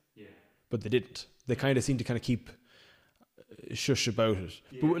again. Yeah. But they didn't. They kind of seemed to kind of keep shush about it.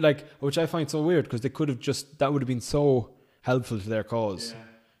 Yeah. But which I find so weird because they could have just, that would have been so helpful to their cause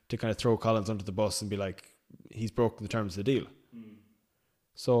to kind of throw Collins under the bus and be like, he's broken the terms of the deal.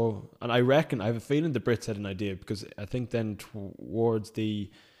 So, and I have a feeling the Brits had an idea because I think then towards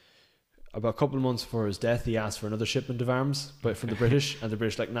about a couple of months before his death, he asked for another shipment of arms, but from the British, and the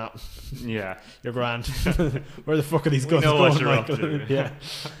British like, nah, yeah, you're grand. Where the fuck are these guns going, Michael? Yeah.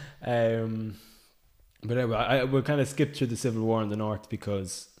 But anyway, we'll kind of skip through the Civil War in the North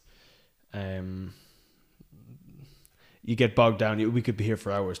because you get bogged down. We could be here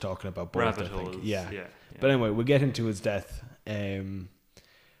for hours talking about both. Rabbit I think. holes. Yeah. Yeah. But anyway, we'll get into his death.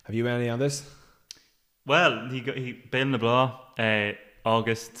 Have you any on this? Well, he bail in the Blah,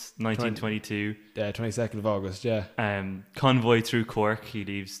 August 1922. 22nd of August, yeah. Convoy through Cork. He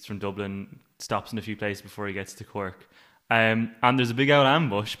leaves from Dublin, stops in a few places before he gets to Cork. And there's a big out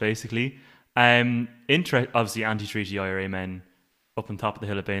ambush, basically. Obviously, anti-treaty IRA men up on top of the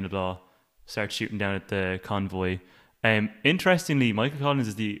hill at Bain-na-Blah start shooting down at the convoy. Interestingly, Michael Collins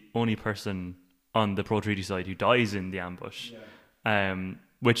is the only person on the pro-treaty side who dies in the ambush.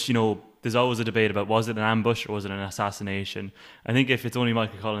 Which, you know, there's always a debate about, was it an ambush or was it an assassination? I think if it's only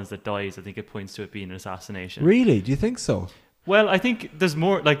Michael Collins that dies, I think it points to it being an assassination. Really? Do you think so? Well, I think there's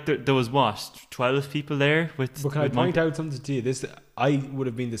more, like, there was, 12 people there with... But can I point out something to you? I would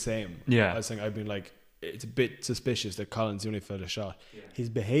have been the same. Yeah. I was saying, I've been like, it's a bit suspicious that Collins the only fella shot. Yeah. His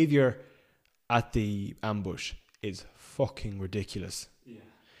behaviour at the ambush is fucking ridiculous. Yeah.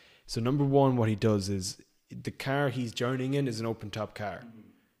 So number one, what he does is, the car he's journeying in is an open top car. Mm-hmm.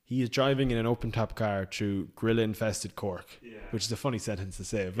 He is driving in an open top car through gorilla infested Cork, which is a funny sentence to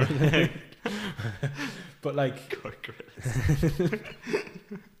say, but like Cork gorillas.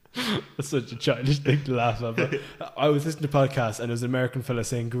 That's such a childish thing to laugh at. But I was listening to podcasts and there was an American fella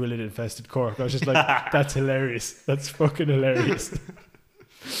saying gorilla infested Cork. I was just like, that's hilarious. That's fucking hilarious.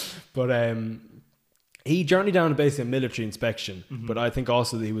 But he journeyed down to basically a military inspection, but I think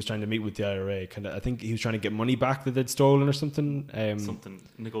also that he was trying to meet with the IRA. I think he was trying to get money back that they'd stolen or something. Something,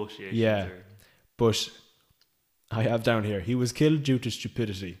 negotiations. Yeah. But I have down here, he was killed due to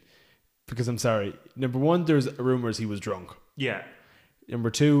stupidity. Because I'm sorry, number one, there's rumours he was drunk. Yeah.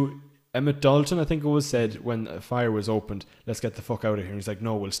 Number two, Emmett Dalton, I think it was, said when a fire was opened, let's get the fuck out of here. And he's like,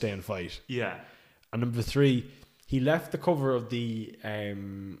 no, we'll stay and fight. Yeah. And number three, he left the cover of the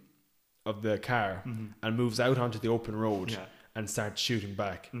car and moves out onto the open road and starts shooting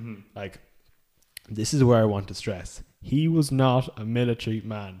back. Like, this is where I want to stress. He was not a military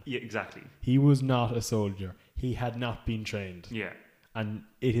man. Yeah, exactly. He was not a soldier. He had not been trained. Yeah. And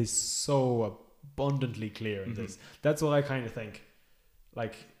it is so abundantly clear in this. That's what I kind of think.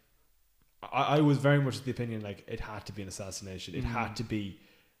 Like, I was very much of the opinion, like, it had to be an assassination. It had to be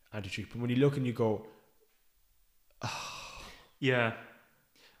anti-treaty. But when you look and you go, yeah.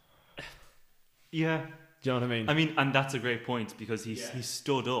 Yeah. Do you know what I mean? I mean, and that's a great point because he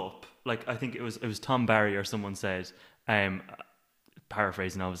stood up. Like, I think it was Tom Barry or someone said,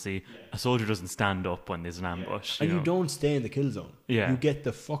 paraphrasing obviously, a soldier doesn't stand up when there's an ambush. And you don't stay in the kill zone. Yeah. You get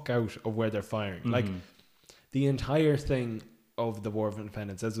the fuck out of where they're firing. Like, the entire thing of the War of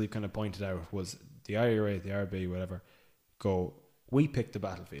Independence, as we've kind of pointed out, was the IRA, the RB, whatever, we pick the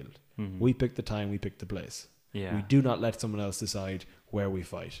battlefield. We pick the time, we pick the place. Yeah. We do not let someone else decide where we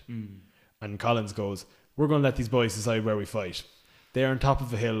fight. And Collins goes, we're going to let these boys decide where we fight. They're on top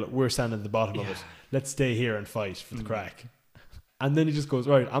of a hill, we're standing at the bottom of it. Let's stay here and fight for the crack. And then he just goes,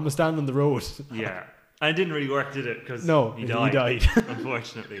 right, I'm going to stand on the road. Yeah. And it didn't really work, did it? Because he died.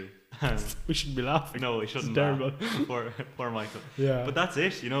 Unfortunately. We shouldn't be laughing. No, we shouldn't. Terrible. Poor Michael. Yeah. But that's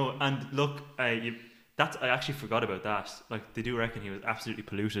it, you know. And look, I actually forgot about that. Like, they do reckon he was absolutely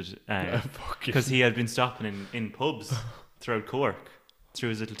polluted because he had been stopping in pubs throughout Cork through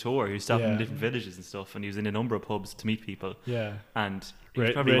his little tour. He was stopping in different villages and stuff, and he was in a number of pubs to meet people. Yeah. And he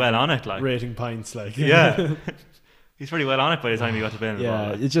was probably well on it, like rating pints, like yeah. He's pretty well on it by the time he got to Bain.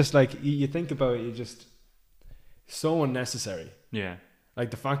 Yeah, it's just like you think about it, you just so unnecessary. Yeah.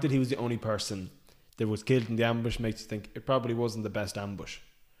 Like, the fact that he was the only person that was killed in the ambush makes you think it probably wasn't the best ambush.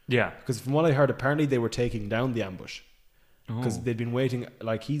 Yeah. Because from what I heard, apparently they were taking down the ambush. Because they'd been waiting,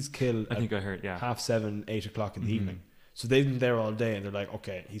 like, he's killed I think I heard, 7:30, 8 o'clock in the evening. So they've been there all day and they're like,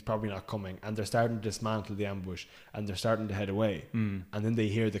 okay, he's probably not coming. And they're starting to dismantle the ambush and they're starting to head away. And then they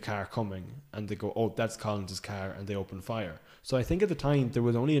hear the car coming and they go, oh, that's Collins' car, and they open fire. So I think at the time there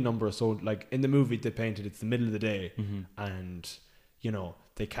was only a number of soldiers, like in the movie they painted it's the middle of the day and, you know,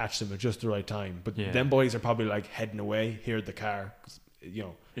 they catch them at just the right time. But them boys are probably like heading away, hear the car, you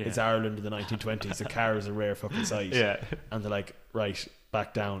know, it's Ireland in the 1920s. The car is a rare fucking sight. Yeah. And they're like, right,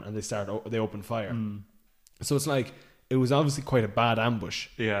 back down, and they open fire. So it's like, it was obviously quite a bad ambush.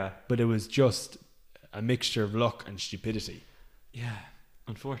 Yeah. But it was just a mixture of luck and stupidity. Yeah.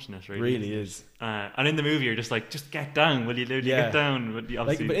 Unfortunate, really. Really is. And in the movie, you're just like, just get down, will you? Get down. But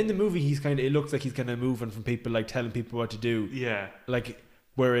like, but in the movie, it looks like he's kind of moving from people, like telling people what to do. Yeah. Like,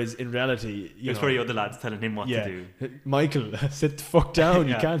 whereas in reality, it's probably other lads telling him what to do. Michael, sit the fuck down.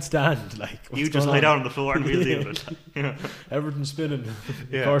 You can't stand. Like, you just lie down on the floor and we'll deal with it. Everything's spinning.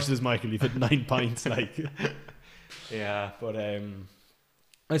 Of course it is, Michael. You've hit 9 pints. Like, yeah. But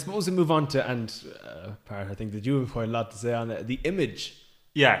I suppose we move on to, and Part, I think that you have quite a lot to say on it, the image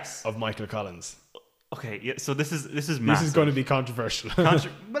Yes. of Michael Collins. Okay, yeah, so this is massive. This is going to be controversial.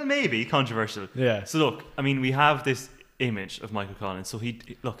 Well, maybe controversial. Yeah. So look, I mean, we have this image of Michael Collins. So he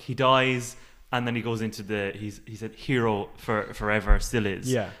dies, and then he goes into he's a hero forever, still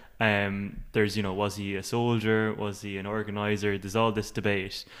is. Yeah. There's, was he a soldier? Was he an organizer? There's all this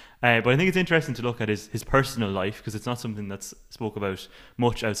debate. But I think it's interesting to look at his personal life, because it's not something that's spoke about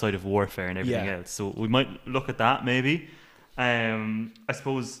much outside of warfare and everything else. So we might look at that maybe. I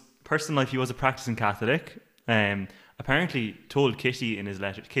suppose personal life, he was a practicing Catholic. Apparently told Kitty in his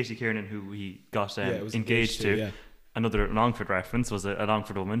letter, Katie Kiernan, who he got engaged to. Yeah. Another Longford reference, was a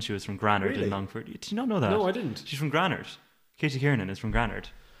Longford woman. She was from Granard in Longford. Did you not know that? No, I didn't. She's from Granard. Katie Kiernan is from Granard.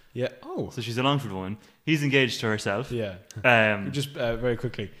 Yeah. Oh. So she's a Longford woman. He's engaged to herself. Yeah. Just very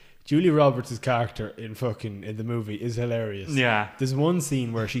quickly, Julia Roberts' character in the movie is hilarious. Yeah. There's one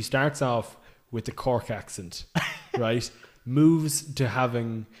scene where she starts off with the Cork accent, right? Moves to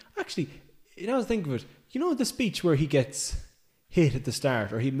having, actually, think of it. You know the speech where he gets hit at the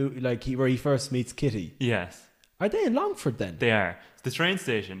start, or where he first meets Kitty. Yes. Are they in Longford then? They are. The train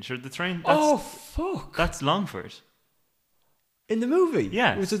station. Sure, the train. Oh fuck! That's Longford. In the movie,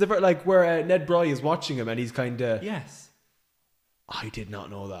 yeah. Which is where Ned Bry is watching him, and he's kind of. Yes. I did not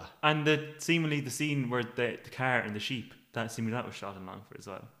know that. And seemingly the scene where the car and the sheep, that was shot in Longford as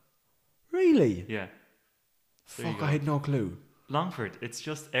well. Really? Yeah. Fuck! I had no clue. Longford, it's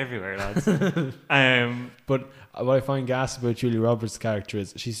just everywhere, lads. But what I find gas about Julia Roberts' character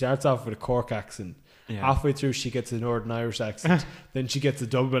is she starts off with a Cork accent. Yeah. Halfway through, she gets a Northern Irish accent. Then she gets a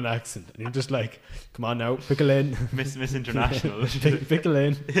Dublin accent, and you're just like, "Come on now, pick a lane." Miss International. pick a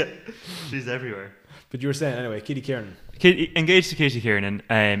lane. Yeah, she's everywhere. But you were saying anyway, Katie Kiernan. Engaged to Katie Kiernan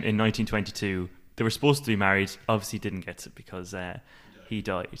in 1922. They were supposed to be married. Obviously, didn't get it because he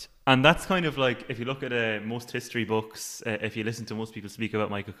died. And that's kind of like, if you look at most history books, if you listen to most people speak about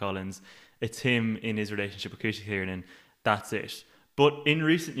Michael Collins, it's him in his relationship with Katie Kiernan. That's it. But in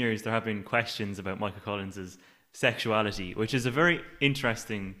recent years, there have been questions about Michael Collins' sexuality, which is a very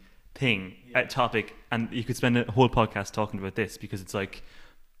interesting topic. And you could spend a whole podcast talking about this, because it's like,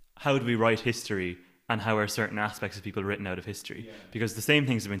 how do we write history, and how are certain aspects of people written out of history? Yeah. Because the same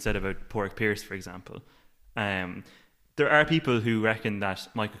things have been said about Porrick Pierce, for example. There are people who reckon that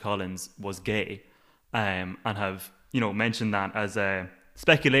Michael Collins was gay, and have, mentioned that as a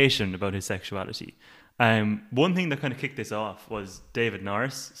speculation about his sexuality. One thing that kind of kicked this off was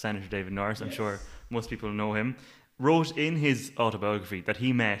Senator David Norris, I'm sure most people know him, wrote in his autobiography that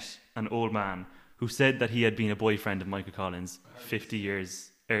he met an old man who said that he had been a boyfriend of Michael Collins 50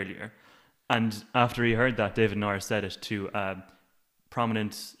 years earlier. And after he heard that, David Norris said it to a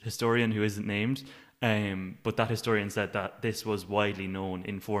prominent historian who isn't named, but that historian said that this was widely known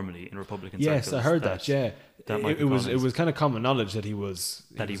informally in Republican circles. Yes, I heard that. Yeah, it was kind of common knowledge that he was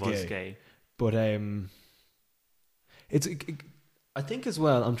gay. But I think as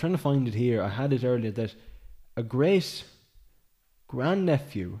well, I'm trying to find it here. I had it earlier that a great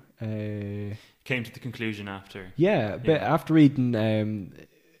grandnephew came to the conclusion after. But after reading,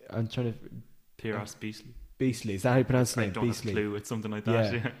 I'm trying to. Piers Beasley. Beasley, is that how you pronounce his name? I don't have a clue. It's something like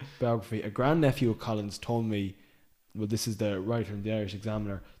that. Yeah. Biography. A grandnephew of Collins told me, well, this is the writer in the Irish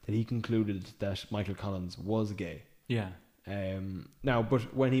Examiner, that he concluded that Michael Collins was gay. Yeah. Now,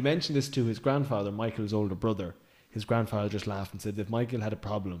 but when he mentioned this to his grandfather, Michael's older brother, his grandfather just laughed and said that if Michael had a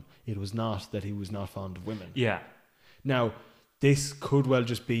problem, it was not that he was not fond of women. Yeah. Now, this could well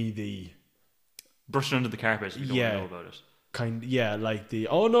just be the brushing under the carpet. We don't know about it. He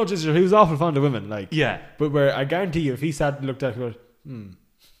was awful fond of women. But where I guarantee you, if he sat and looked at it and goes,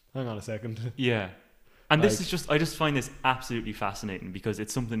 hang on a second. Yeah. And this is just, I just find this absolutely fascinating, because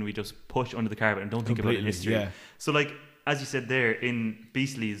it's something we just push under the carpet and don't think about in history. Yeah. So as you said there, in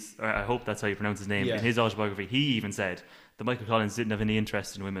Beasley's, or I hope that's how you pronounce his name, in his autobiography, he even said that Michael Collins didn't have any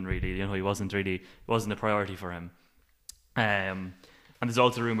interest in women, really. He wasn't a priority for him. And there's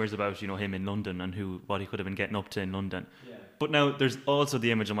also rumours about, him in London and what he could have been getting up to in London. Yeah. But now there's also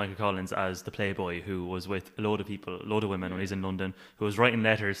the image of Michael Collins as the playboy who was with a load of women when he's in London, who was writing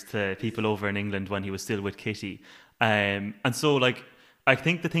letters to people over in England when he was still with Kitty. And so, I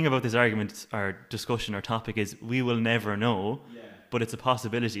think the thing about this argument or discussion or topic is we will never know, but it's a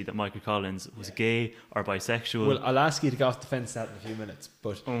possibility that Michael Collins was gay or bisexual. Well, I'll ask you to go off the fence that in a few minutes,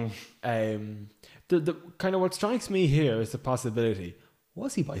 but the kind of what strikes me here is the possibility,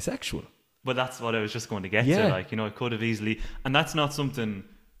 was he bisexual? But that's what I was just going to get to. It could have easily, and that's not something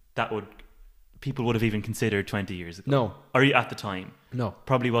that would people would have even considered 20 years ago. No. Or at the time. No.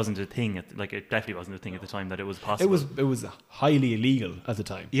 Probably wasn't a thing. It definitely wasn't a thing at the time that it was possible. It was highly illegal at the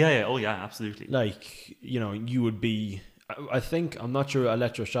time. Yeah. Oh, yeah, absolutely. Like, you would be... I think, I'm not sure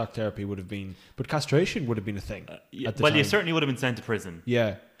electroshock therapy would have been... But castration would have been a thing at the time. You certainly would have been sent to prison.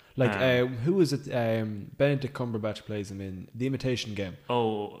 Yeah. Like, who is it? Benedict Cumberbatch plays him in The Imitation Game.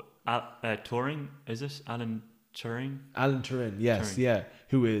 Oh, Turing, is it? Alan Turing? Alan Turing, yes, yeah.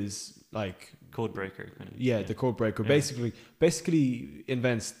 Who is, like... Codebreaker. Kind of, yeah, the codebreaker. Yeah. Basically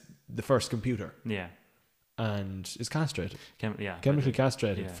invents the first computer. Yeah. And is castrated. Chemically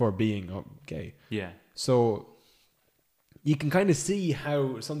castrated for being gay. Yeah. So you can kind of see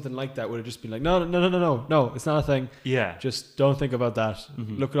how something like that would have just been like, no, it's not a thing. Yeah. Just don't think about that.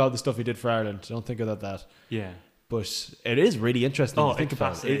 Mm-hmm. Look at all the stuff he did for Ireland. Don't think about that. Yeah. But it is really interesting to think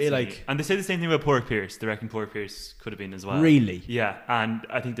about. And they say the same thing about Pork Pierce. They reckon Pork Pierce could have been as well. Really? Yeah. And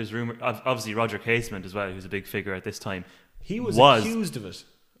I think there's rumour, obviously Roger Casement as well, who's a big figure at this time. He was accused of it.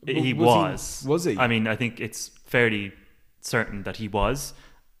 Was he? I mean, I think it's fairly certain that he was.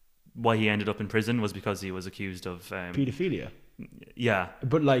 Why he ended up in prison was because he was accused of paedophilia. Yeah,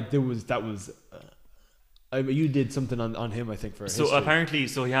 but like I mean, you did something on him, I think, for so history. Apparently,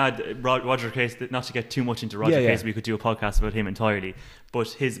 so he had Roger Casement. Not to get too much into Roger Casement, we could do a podcast about him entirely. But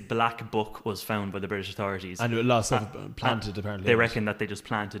his black book was found by the British authorities, and a lot of stuff planted. Apparently, they reckon that they just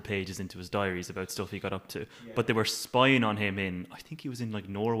planted pages into his diaries about stuff he got up to. Yeah. But they were spying on him I think he was in like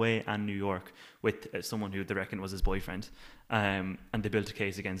Norway and New York with someone who they reckon was his boyfriend, and they built a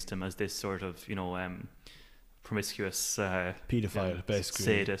case against him as this sort of promiscuous pedophile, basically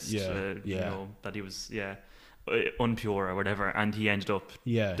sadist. That he was unpure or whatever, and he ended up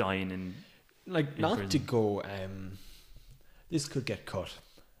dying in not prison. To go. This could get cut,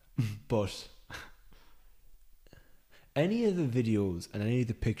 but any of the videos and any of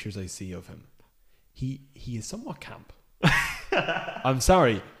the pictures I see of him, he is somewhat camp. I'm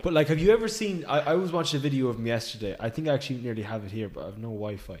sorry, but like, have you ever seen? I was watching a video of him yesterday. I think I actually nearly have it here, but I have no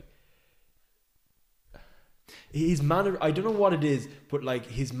Wi-Fi. His manner, I don't know what it is, but like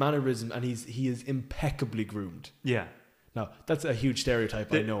his mannerism, and he is impeccably groomed. Yeah. Now that's a huge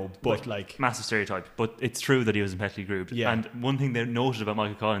stereotype, I know, but like massive stereotype. But it's true that he was impeccably groomed. Yeah. And one thing they noted about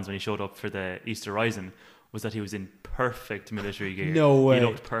Michael Collins when he showed up for the Easter Rising was that he was in perfect military gear. No way. He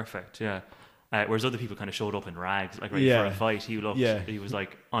looked perfect. Yeah. Whereas other people kind of showed up in rags, like ready for a fight. He was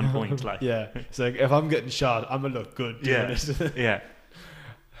like on point. Like it's like, if I'm getting shot, I'm gonna look good. Yeah.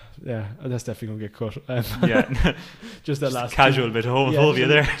 Yeah, that's definitely gonna get cut. Just that last casual bit of homophobia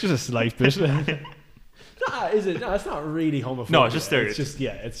there. Just a slight bit. Is it? No, it's not really homophobia. No, it's just it's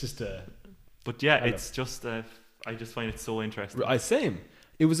just But yeah, it's just. I just find it so interesting. Same.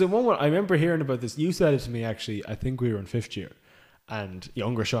 It was the one where I remember hearing about this. You said it to me actually. I think we were in 5th year, and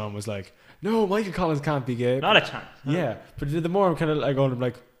younger Sean was like, "No, Michael Collins can't be gay." Not a chance. Yeah, but the more I'm kind of like going, I'm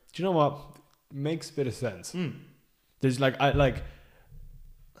like, do you know what? Makes a bit of sense. There's like I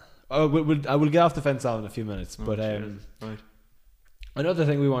will get off the fence out in a few minutes, but right. Another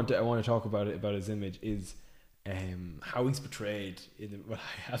thing I want to talk about his image is how he's portrayed in what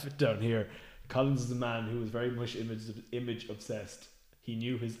I have it down here. Collins is a man who was very much image obsessed. He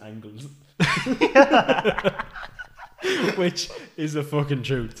knew his angles, which is the fucking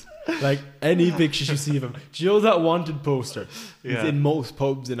truth. Like, any pictures you see of him, do you know that wanted poster? He's in most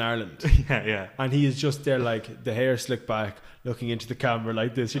pubs in Ireland. Yeah. And he is just there, like, the hair slicked back, looking into the camera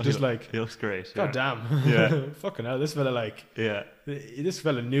like this. You're just like, he looks great. God damn. Yeah. Fucking hell, this fella this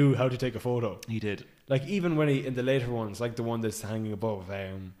fella knew how to take a photo. He did. Like, even when in the later ones, like the one that's hanging above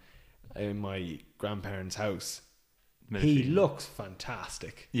in my grandparents' house, he looks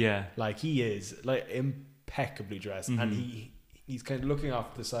fantastic. Yeah. Like, he is like impeccably dressed, and he's kind of looking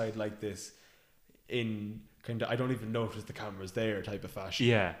off to the side like this in kind of, I don't even notice the camera's there type of fashion.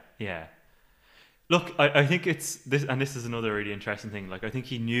 Yeah. Look, I think it's this, and this is another really interesting thing. Like, I think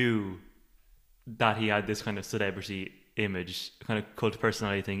he knew that he had this kind of celebrity image, kind of cult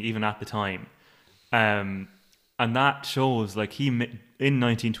personality thing, even at the time. And that shows, like, in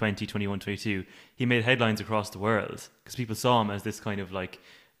 1920, 21, 22, he made headlines across the world because people saw him as this kind of like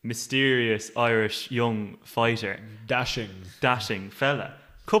mysterious Irish young fighter, dashing fella.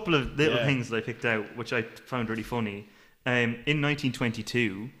 Couple of little things that I picked out which I found really funny. In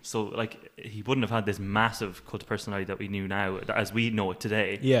 1922, so like, he wouldn't have had this massive cult personality that we knew now, as we know it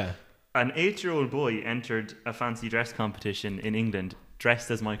today. Yeah. An 8-year-old boy entered a fancy dress competition in England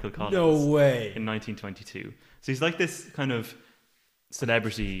dressed as Michael Collins. No way. In 1922. So he's like this kind of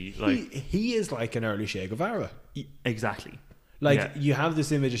celebrity. Like, he is like an early Che Guevara. Exactly. Like, you have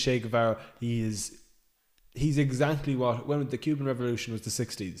this image of Che Guevara. He's exactly when the Cuban Revolution was the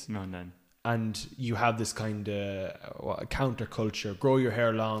 60s. No, then. and you have this kind of counterculture, grow your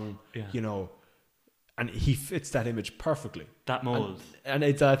hair long, you know, and he fits that image perfectly. That mold. And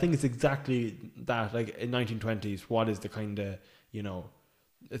it's, I think it's exactly that, like in 1920s, what is the kind of, you know,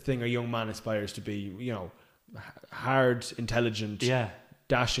 thing a young man aspires to be, you know, hard, intelligent,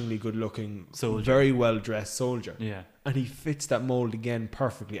 dashingly good looking, soldier. Very well dressed soldier. Yeah. And he fits that mold again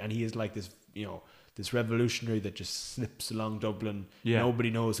perfectly, and he is like this, you know, this revolutionary that just slips along Dublin. Nobody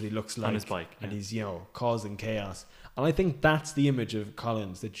knows what he looks like on his bike, and he's, you know, causing chaos. And I think that's the image of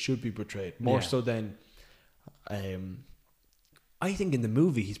Collins that should be portrayed more so than I think in the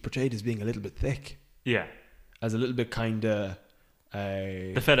movie he's portrayed as being a little bit thick, as a little bit kind of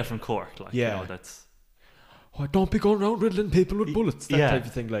the fella from Cork, like, you know, that's don't be going around riddling people with bullets, that type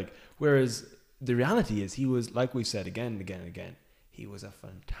of thing. Like, whereas the reality is he was, like we said again and again and again, he was a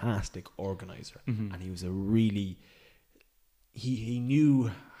fantastic organizer, and he was a really he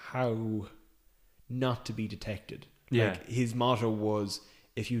knew how not to be detected. Like, his motto was,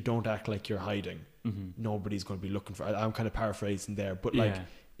 if you don't act like you're hiding, nobody's going to be looking for. I'm kind of paraphrasing there, but like,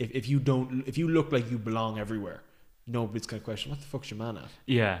 if you look like you belong everywhere, nobody's going to question, what the fuck's your man at?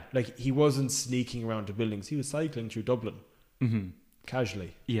 Yeah. Like, he wasn't sneaking around to buildings. He was cycling through Dublin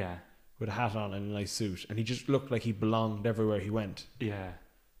casually. Yeah. With a hat on and a nice suit, and he just looked like he belonged everywhere he went. Yeah.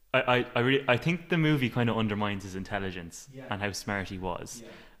 I think the movie kind of undermines his intelligence and how smart he was.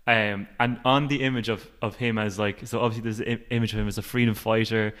 And on the image of him as, like, so obviously there's an image of him as a freedom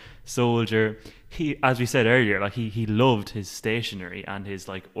fighter, soldier. He, as we said earlier, like, he loved his stationery and his,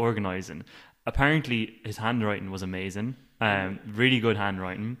 like, organizing. Apparently his handwriting was amazing, really good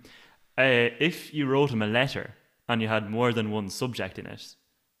handwriting. If you wrote him a letter and you had more than one subject in it,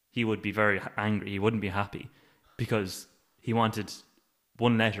 he would be very angry. He wouldn't be happy because he wanted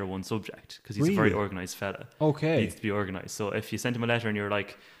one letter, one subject, because he's a very organized fella. Okay. He needs to be organized. So if you sent him a letter and you're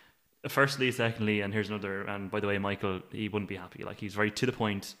like, firstly, secondly, and here's another, and by the way, Michael, he wouldn't be happy. Like, he's very to the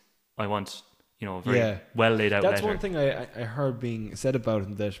point. I want, you know, a very well laid out letter. That's one thing I heard being said about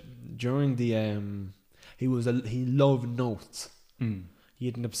him, that during the he loved notes. He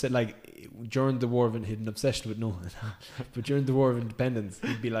had an during the War of he had an obsession with notes. But during the War of Independence,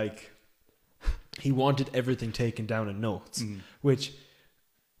 he'd be like, he wanted everything taken down in notes, which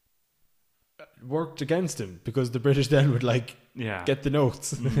worked against him because the British then would get the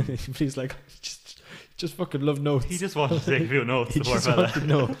notes. He's like, just fucking love notes. He just wanted to take a few notes. He just wanted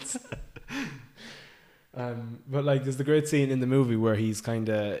notes. But like, there's the great scene in the movie where he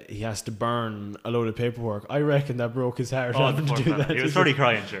has to burn a load of paperwork. I reckon that broke his heart having to do that. He was probably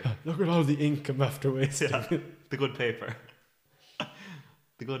crying, sure. Look at all the ink I'm after wasting. Yeah, the good paper.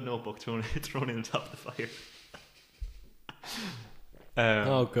 The good notebook thrown in the top of the fire.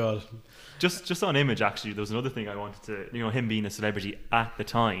 Oh God. Just on image, actually, there was another thing I wanted to, you know, him being a celebrity at the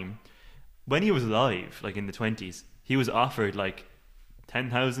time. When he was alive, like in the 20s, he was offered like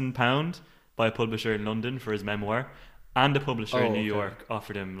 £10,000 by a publisher in London for his memoir, and a publisher in New York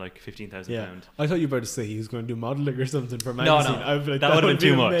offered him like £15,000. I thought you were about to say he was going to do modelling or something for a magazine. No, that would have been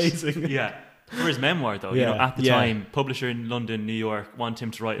too much. Yeah, for his memoir though, you know, at the time, publisher in London, New York want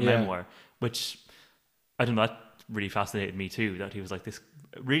him to write a memoir, which I don't know, that really fascinated me too. That he was like this,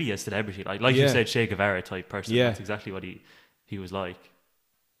 really a celebrity, like you said, Che Guevara type person. That's exactly what he was like.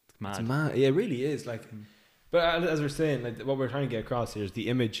 It's mad. It's mad. Yeah, it really is. Like, but as we're saying, like, what we're trying to get across here is the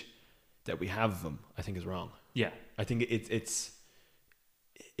image that we have of him, I think, is wrong. Yeah, I think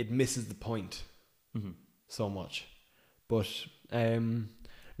it misses the point so much. But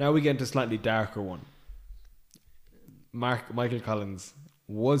now we get into a slightly darker one. Michael Collins,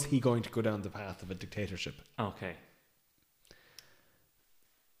 was he going to go down the path of a dictatorship? Okay.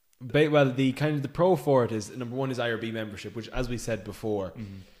 Well, the pro for it is, number one is IRB membership, which, as we said before,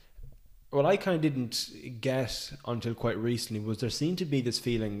 what I kind of didn't get until quite recently was there seemed to be this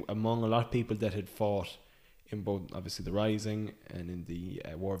feeling among a lot of people that had fought in both, obviously, the Rising and in the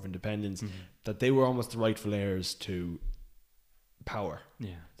War of Independence, that they were almost the rightful heirs to power.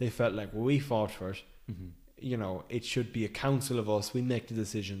 Yeah, they felt like, well, we fought for it. You know, it should be a council of us. We make the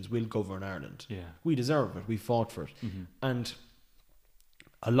decisions. We'll govern Ireland. Yeah, we deserve it. We fought for it, and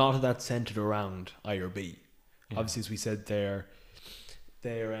a lot of that centered around IRB. Yeah. Obviously, as we said, their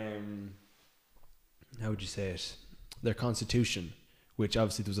how would you say it? Their constitution, which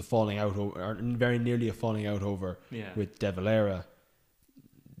obviously there was a falling out over, or very nearly a falling out over, with De Valera.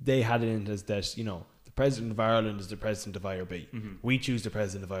 They had it in as that, you know, the president of Ireland is the president of IRB. We choose the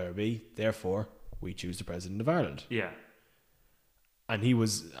president of IRB, therefore we choose the president of Ireland. Yeah. And he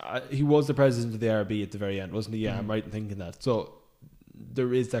was the president of the IRB at the very end, wasn't he? Yeah, I'm right in thinking that. So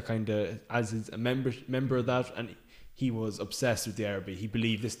there is that kind of, as is a member of that, and he was obsessed with the IRB. He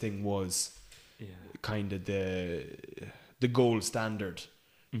believed this thing was kind of the gold standard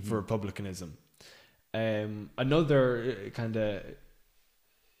for republicanism. Another kind of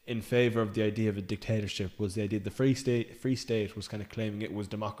in favor of the idea of a dictatorship was the idea the Free State was kind of claiming it was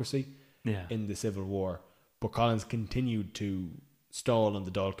democracy in the Civil War, but Collins continued to stall on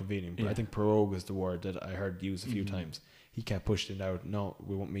the Dáil convening. I think prorogue is the word that I heard used a few times. He kept pushing it out. No,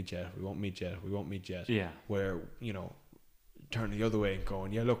 we won't meet yet. We won't meet yet. We won't meet yet. Yeah. Where, turning the other way and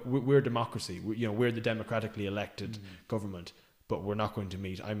going, look, we're democracy. We're the democratically elected government, but we're not going to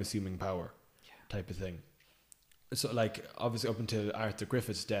meet. I'm assuming power, type of thing. So, like, obviously, up until Arthur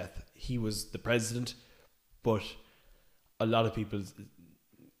Griffith's death, he was the president, but a lot of people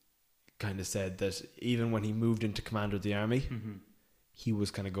kind of said that even when he moved into commander of the army, he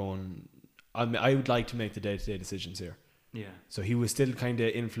was kind of going, I would like to make the day-to-day decisions here. Yeah. So he was still kind of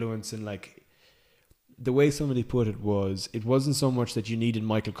influencing, like, the way somebody put it was, it wasn't so much that you needed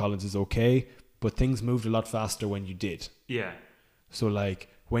Michael Collins is okay, but things moved a lot faster when you did. Yeah. So, like,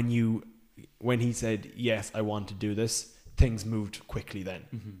 when he said, yes, I want to do this, things moved quickly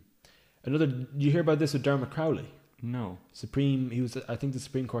then. Did you hear about this with Dermot Crowley? No. He was, I think, the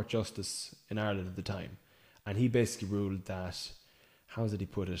Supreme Court Justice in Ireland at the time. And he basically ruled that, how did he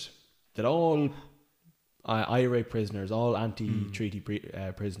put it? That all IRA prisoners, all anti-treaty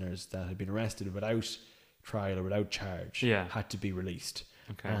prisoners that had been arrested without trial or without charge had to be released.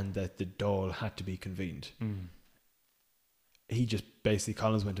 Okay. And that the Dáil had to be convened. He just basically,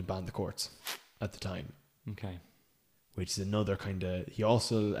 Collins went and banned the courts at the time. Okay. Which is another kind of, he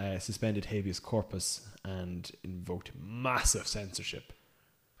also suspended habeas corpus and invoked massive censorship.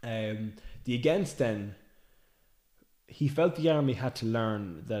 The against then, he felt the army had to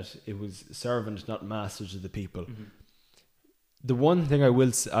learn that it was servants, not masters of the people. The one thing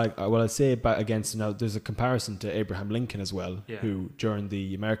I'll say about against now, there's a comparison to Abraham Lincoln as well, who during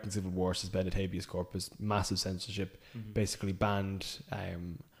the American Civil War suspended habeas corpus, massive censorship, basically banned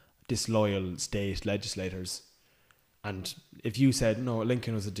disloyal state legislators. And if you said, no,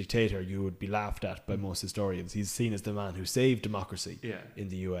 Lincoln was a dictator, you would be laughed at by most historians. He's seen as the man who saved democracy in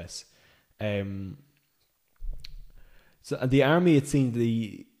the US. So the army, it seemed,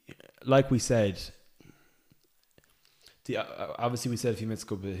 like we said, obviously we said a few minutes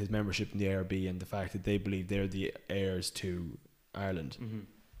ago about his membership in the IRB and the fact that they believe they're the heirs to Ireland.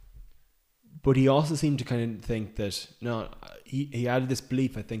 But he also seemed to kind of think that, no, he added this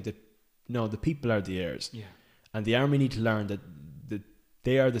belief, I think, that, no, the people are the heirs. Yeah. And the army need to learn that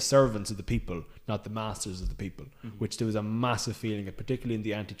they are the servants of the people, not the masters of the people, which there was a massive feeling, particularly in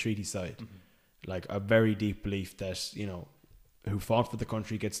the anti-treaty side, like a very deep belief that, who fought for the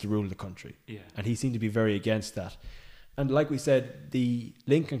country gets to rule the country. Yeah. And he seemed to be very against that. And like we said, the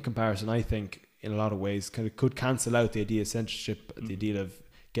Lincoln comparison, I think, in a lot of ways, kind of could cancel out the idea of censorship, the idea of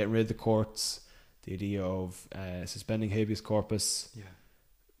getting rid of the courts, the idea of suspending habeas corpus. Yeah.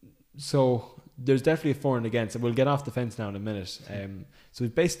 So there's definitely a for and against, and we'll get off the fence now in a minute. So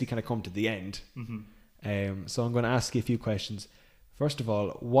we've basically kind of come to the end. So I'm going to ask you a few questions. First of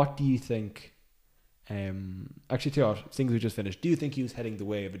all, what do you think? Actually, Theo, things we just finished. Do you think he was heading the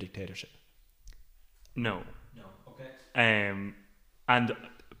way of a dictatorship? No. And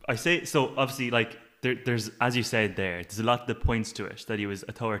I say so. Obviously, like there's, as you said there's a lot that points to it that he was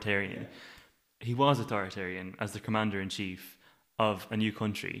authoritarian. He was authoritarian as the commander-in-chief of a new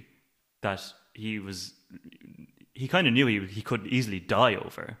country that he kind of knew he could easily die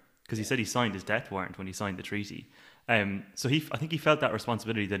over, because he said he signed his death warrant when he signed the treaty. So I think he felt that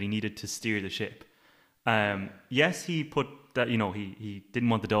responsibility that he needed to steer the ship. Yes, he put that, he didn't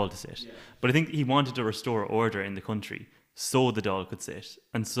want the Dáil to sit, but I think he wanted to restore order in the country so the Dáil could sit,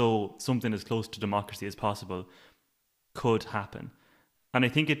 and so something as close to democracy as possible could happen. And I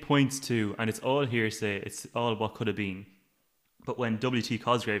think it points to, and it's all hearsay, it's all what could have been, but when W.T.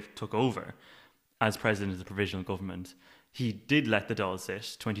 Cosgrave took over as president of the provisional government, he did let the Dáil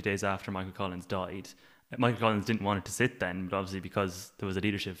sit 20 days after Michael Collins died. Michael Collins didn't want it to sit then, but obviously because there was a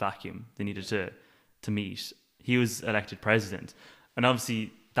leadership vacuum, they needed to meet. He was elected president. And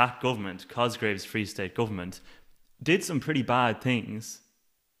obviously that government, Cosgrave's Free State government, did some pretty bad things,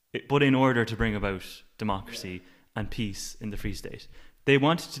 but in order to bring about democracy and peace in the Free State. They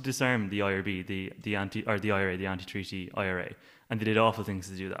wanted to disarm the IRB, the IRA, the anti-treaty IRA, and they did awful things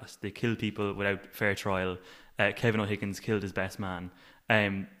to do that. They killed people without fair trial. Kevin O'Higgins killed his best man.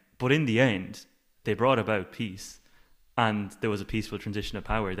 But in the end, they brought about peace, and there was a peaceful transition of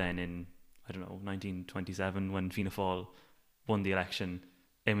power then in, 1927, when Fianna Fáil won the election.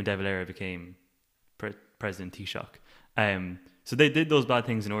 Eamon De Valera became President Taoiseach. So they did those bad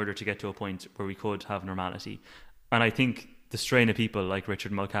things in order to get to a point where we could have normality. And I think the strain of people like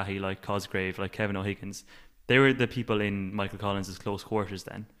Richard Mulcahy, like Cosgrave, like Kevin O'Higgins, they were the people in Michael Collins' close quarters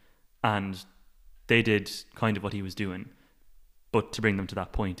then. And they did kind of what he was doing, but to bring them to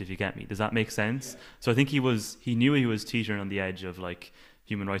that point, if you get me. Does that make sense? Yeah. So I think he knew he was teetering on the edge of like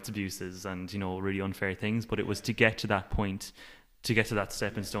human rights abuses and, you know, really unfair things, but it was to get to that point, to get to that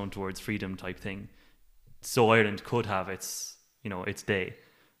stepping stone towards freedom type thing. So Ireland could have its, you know, its day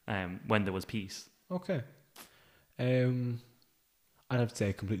when there was peace. Okay. I'd have to say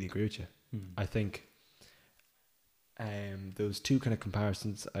I completely agree with you. I think those two kind of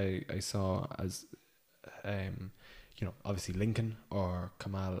comparisons I saw as, you know, obviously Lincoln or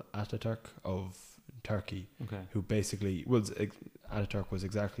Kemal Ataturk of Turkey, who basically Ataturk was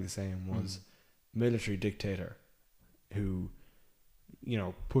exactly the same, was military dictator who, you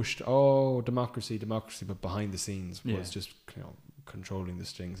know, pushed democracy, but behind the scenes was just, you know, controlling the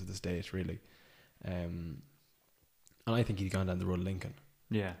strings of the state really. And I think he'd gone down the road of Lincoln.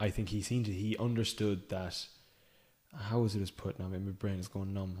 Yeah. I think he understood that. How was it put now? My brain is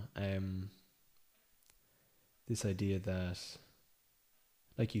going numb. This idea that,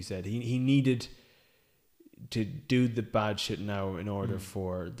 like you said, he needed to do the bad shit now in order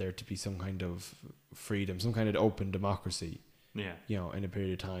for there to be some kind of freedom, some kind of open democracy. Yeah. You know, in a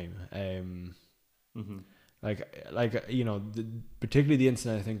period of time. Like you know, particularly the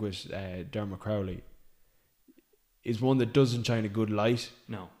incident I think with Dermot Crowley is one that doesn't shine a good light.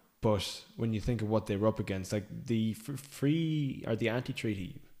 No. But when you think of what they were up against, like the free or the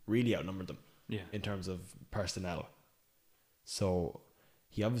anti-treaty really outnumbered them. Yeah. In terms of personnel. So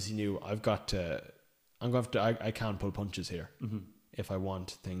he obviously knew I can't pull punches here if I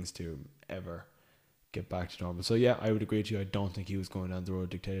want things to ever get back to normal. So yeah, I would agree with you. I don't think he was going down the road of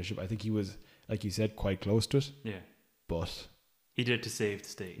dictatorship. I think he was, like you said, quite close to it. Yeah. But he did it to save the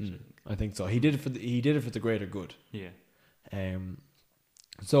state. I think so. He did it for the greater good. Yeah.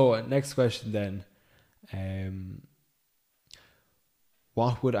 So next question then.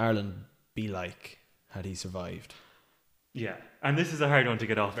 What would Ireland be like had he survived? Yeah, and this is a hard one to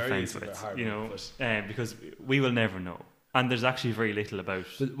get off the fence with, you know, because we will never know, and there's actually very little about.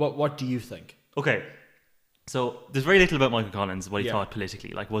 But what do you think? Okay, so there's very little about Michael Collins, what he thought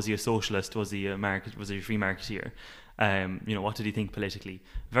politically. Like, was he a socialist? Was he a free marketeer? You know, what did he think politically?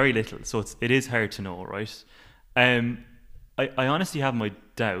 Very little. So it is hard to know, right? I honestly have my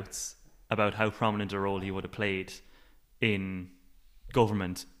doubts about how prominent a role he would have played in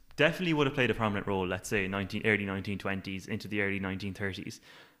government. Definitely would have played a prominent role, let's say early 1920s into the early 1930s.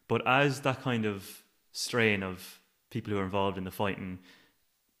 But as that kind of strain of people who were involved in the fighting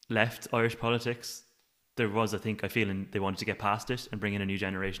left Irish politics, there was, I feel they wanted to get past it and bring in a new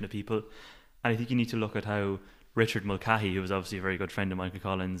generation of people. And I think you need to look at how Richard Mulcahy, who was obviously a very good friend of Michael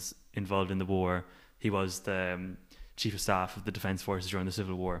Collins, involved in the war. He was the Chief of Staff of the Defence Forces during the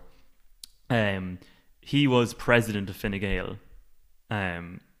Civil War. He was president of Fine Gael,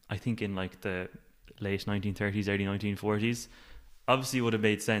 I think in like the late 1930s, early 1940s. Obviously it would have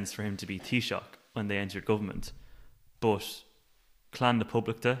made sense for him to be Taoiseach when they entered government. But Clan na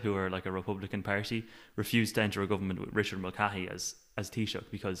Publicta, who are like a Republican party, refused to enter a government with Richard Mulcahy as Taoiseach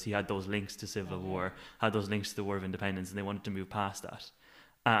because he had those links to civil war, had those links to the War of Independence, and they wanted to move past that.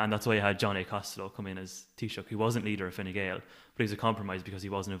 And that's why you had John A. Costello come in as Taoiseach. He wasn't leader of Fine Gael, but he was a compromise because he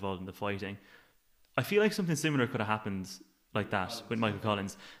wasn't involved in the fighting. I feel like something similar could have happened like that with Michael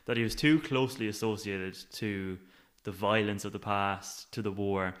Collins, that he was too closely associated to the violence of the past, to the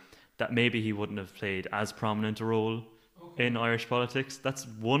war, that maybe he wouldn't have played as prominent a role in Irish politics. That's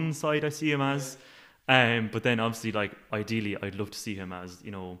one side I see him as. But then obviously, like, ideally I'd love to see him as,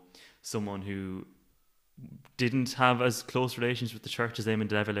 you know, someone who didn't have as close relations with the church as Eamon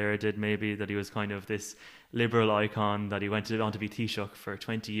de Valera did, maybe, that he was kind of this liberal icon, that he went on to be Taoiseach for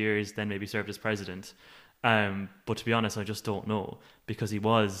 20 years, then maybe served as president. But to be honest, I just don't know, because he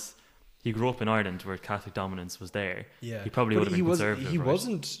grew up in Ireland where Catholic dominance was there. Yeah, he probably would have been conservative. He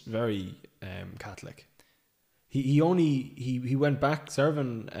wasn't very Catholic. He went back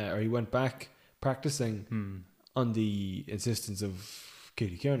serving, or he went back practicing on the insistence of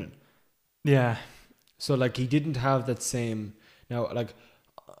Katie Kiernan. Yeah. So like he didn't have that same. Now, like,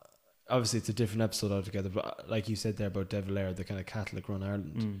 obviously it's a different episode altogether, but like you said there about De Valera, the kind of Catholic run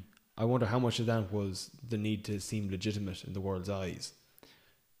Ireland. I wonder how much of that was the need to seem legitimate in the world's eyes.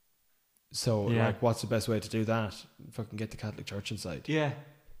 So, like, what's the best way to do that? Fucking get the Catholic Church inside. Yeah.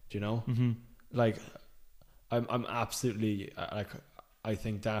 Do you know? Mm-hmm. Like, I'm absolutely, like, I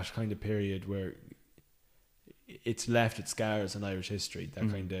think that kind of period where it's left its scars in Irish history, that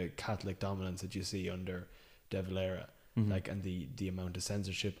kind of Catholic dominance that you see under De Valera, like, and the amount of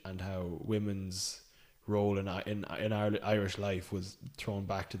censorship and how women's role in Irish life was thrown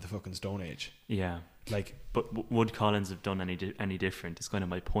back to the fucking Stone Age. Yeah. Like, But would Collins have done any different? Is kind of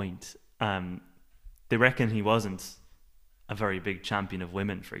my point. They reckon he wasn't a very big champion of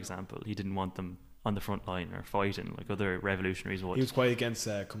women, for example. He didn't want them on the front line or fighting like other revolutionaries would. he was quite against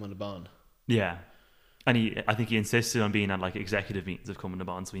Coming to Bond. Yeah. And I think he insisted on being at like executive meetings of Coming to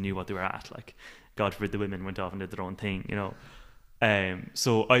Bond, so he knew what they were at. Like, God forbid the women went off and did their own thing, you know.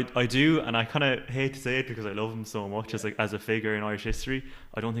 So I do, and I kind of hate to say it because I love him so much as a figure in Irish history.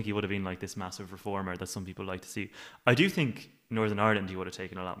 I don't think he would have been like this massive reformer that some people like to see. I do think Northern Ireland he would have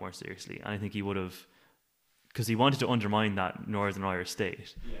taken a lot more seriously, and I think he would have, because he wanted to undermine that Northern Irish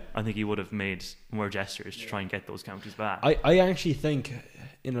state. I think he would have made more gestures to try and get those counties back. I actually think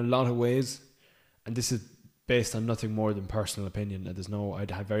in a lot of ways, and this is based on nothing more than personal opinion, and I'd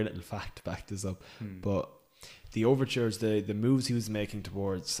have very little fact to back this up, but the overtures, the moves he was making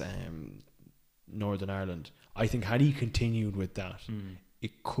towards Northern Ireland, I think had he continued with that,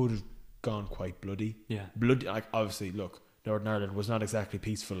 it could have gone quite bloody. Yeah. Bloody, like, obviously, look, Northern Ireland was not exactly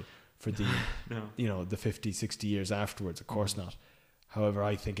peaceful for the No. you know, the 50, 60 years afterwards, of course not. However,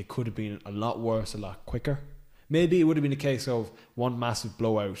 I think it could have been a lot worse, a lot quicker. Maybe it would have been a case of one massive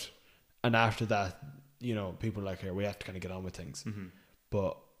blowout, and after that, you know, people are like, here, we have to kind of get on with things.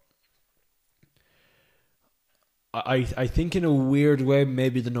 But I think in a weird way,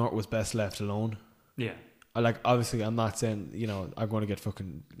 maybe the North was best left alone. Yeah. Obviously, I'm not saying, you know, I'm going to get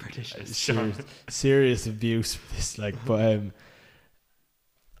fucking British. serious abuse for this, like, but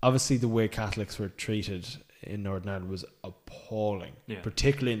obviously the way Catholics were treated in Northern Ireland was appalling,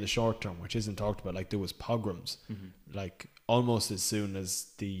 particularly in the short term, which isn't talked about. Like, there was pogroms, like almost as soon as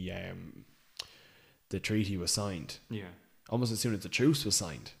the treaty was signed. Yeah. Almost as soon as the truce was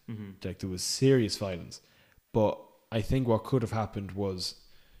signed, like there was serious violence. But I think what could have happened was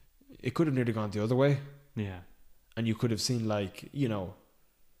it could have nearly gone the other way. Yeah. And you could have seen, like, you know,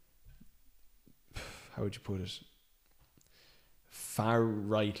 how would you put it? Far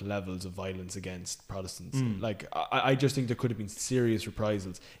right levels of violence against Protestants. Like, I just think there could have been serious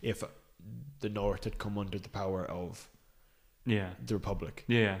reprisals if the North had come under the power of the Republic.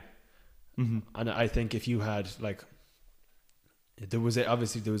 Yeah. And I think if you had, like, there's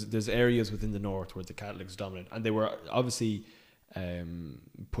areas within the North where the Catholics dominant, and they were obviously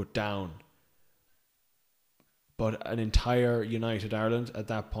put down. But an entire united Ireland at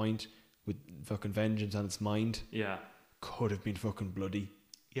that point, with fucking vengeance on its mind, could have been fucking bloody.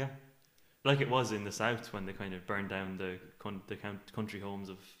 Yeah, like it was in the South when they kind of burned down the country homes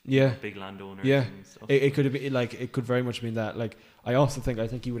of big landowners. Yeah, and stuff. It could have been like, it could very much have been that. Like, I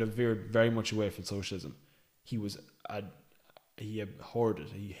think he would have veered very much away from socialism. He abhorred it.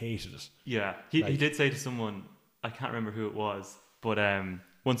 He hated it. Yeah, he did say to someone, I can't remember who it was, but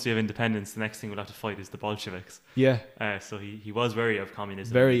once we have independence, the next thing we'll have to fight is the Bolsheviks. Yeah. So he was very of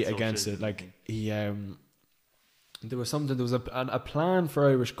communism. Very against it. Like, he there was a plan for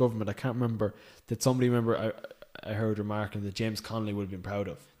Irish government. I can't remember that I heard remarking that James Connolly would have been proud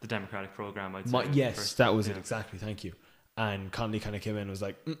of. The democratic programme, I'd say. Yes, that was it, exactly. Thank you. And Connolly kind of came in and was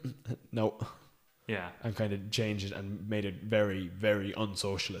like, no. Yeah. And kind of changed it and made it very, very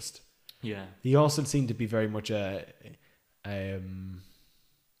unsocialist. Yeah. He also seemed to be very much where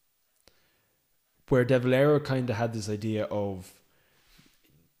De Valera kind of had this idea of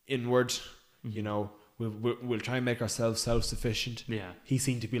inward, you know, we'll try and make ourselves self-sufficient. Yeah. He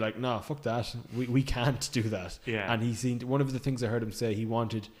seemed to be like, nah, fuck that. We can't do that. Yeah. And one of the things I heard him say, he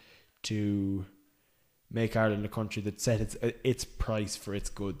wanted to make Ireland a country that set its price for its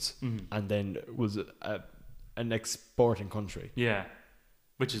goods, and then was an exporting country. Yeah.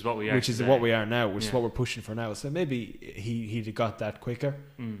 Which is what we are. Which is what we are now. Which is what we're pushing for now. So maybe he'd got that quicker.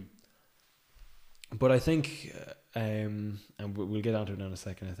 But I think, and we'll get onto it in a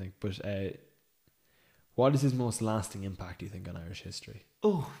second, I think. But what is his most lasting impact, do you think, on Irish history?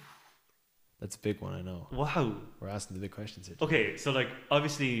 Oh, that's a big one, I know. Wow. We're asking the big questions here. Okay, so like,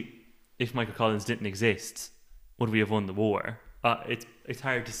 obviously, if Michael Collins didn't exist, would we have won the war? It's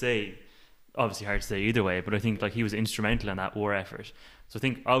hard to say. Obviously hard to say either way, but I think like he was instrumental in that war effort. So I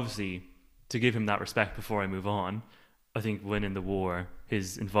think obviously to give him that respect before I move on, I think winning the war,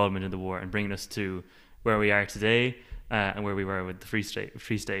 his involvement in the war and bringing us to where we are today, and where we were with the Free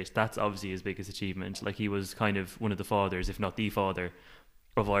State, that's obviously his biggest achievement. Like, he was kind of one of the fathers, if not the father,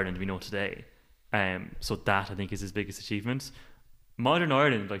 of Ireland we know today. So that I think is his biggest achievement. Modern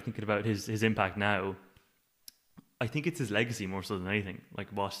Ireland, like thinking about his impact now, I think it's his legacy more so than anything. Like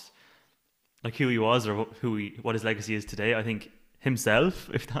who he was or what his legacy is today. I think himself,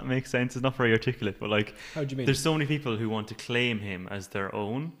 if that makes sense, is not very articulate, but like, how do you mean? There's so many people who want to claim him as their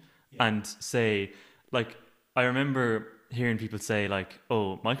own and say, like I remember hearing people say like,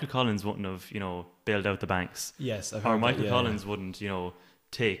 oh, Michael Collins wouldn't have, bailed out the banks. Yes, I've or heard Michael that, Collins wouldn't,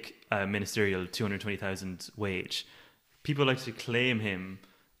 take a ministerial 220,000 wage. People like to claim him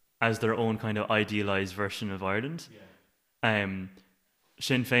as their own kind of idealized version of Ireland. Sinn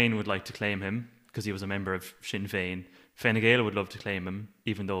Féin would like to claim him because he was a member of Sinn Féin. Fine Gael would love to claim him,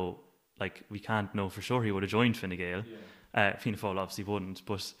 even though like we can't know for sure he would have joined Fine Gael. Fianna Fáil obviously wouldn't,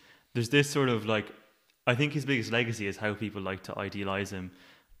 but there's this sort of like, I think his biggest legacy is how people like to idealize him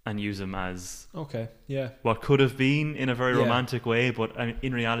and use him as what could have been in a very romantic way, but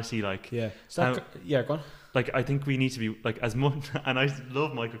in reality, like go on. Like I think we need to be like as much, and I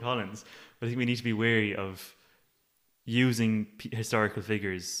love Michael Collins, but I think we need to be wary of using historical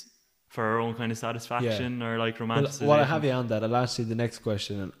figures for our own kind of satisfaction or like romanticism. Well, while I have you on that, I'll ask you the next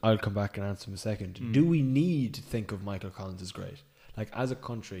question and I'll come back and answer in a second. Do we need to think of Michael Collins as great? Like as a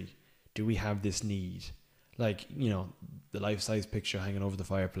country, do we have this need? Like, the life-size picture hanging over the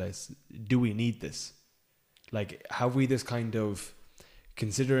fireplace. Do we need this? Like, have we this kind of,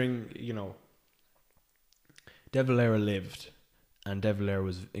 considering, De Valera lived, and De Valera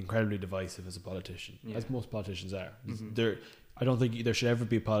was incredibly divisive as a politician, as most politicians are. I don't think there should ever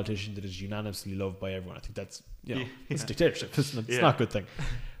be a politician that is unanimously loved by everyone. I think that's, it's dictatorship. It's not a good thing.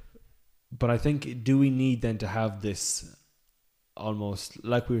 But I think, do we need then to have this, almost,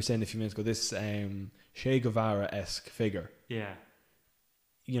 like we were saying a few minutes ago, this Che Guevara-esque figure? Yeah.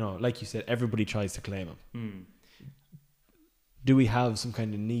 Like you said, everybody tries to claim him. Do we have some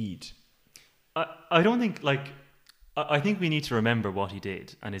kind of need? I don't think, I think we need to remember what he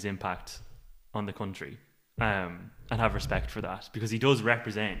did and his impact on the country, and have respect for that, because he does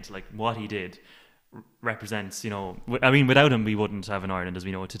represent, like, what he did represents, without him we wouldn't have an Ireland as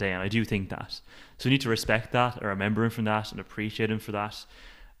we know it today, and I do think that. So we need to respect that, or remember him for that, and appreciate him for that.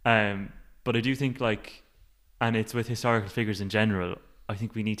 But I do think, and it's with historical figures in general, I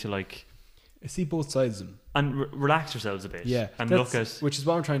think we need to, I see both sides of them. And relax ourselves a bit. Yeah. And look at... Which is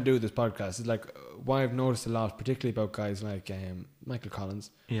what I'm trying to do with this podcast. It's like, why I've noticed a lot, particularly about guys like Michael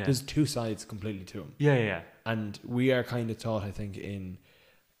Collins. Yeah. There's two sides completely to him. Yeah. And we are kind of taught, I think, in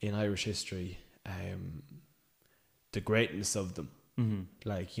Irish history, the greatness of them.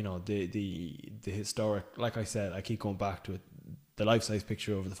 The historic, like I said, I keep going back to it, the life-size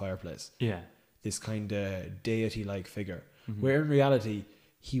picture over the fireplace. Yeah. This kind of deity-like figure. Where in reality,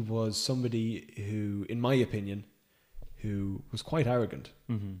 he was somebody who, in my opinion, who was quite arrogant,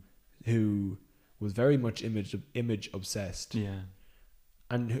 who was very much image obsessed,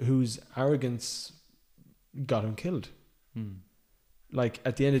 and whose arrogance got him killed. Like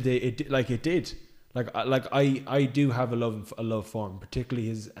at the end of the day, it did. I do have a love for him, particularly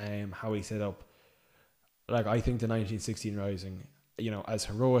his how he set up. Like I think the 1916 Rising, as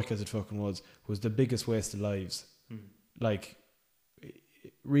heroic as it fucking was the biggest waste of lives. Like,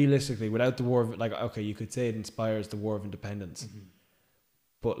 realistically, without the war of, okay, you could say it inspires the War of Independence,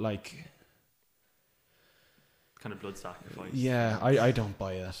 but kind of blood sacrifice. Yeah, I don't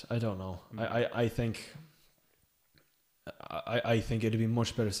buy that. I don't know. I think it'd be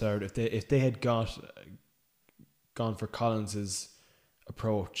much better served if they had gone for Collins's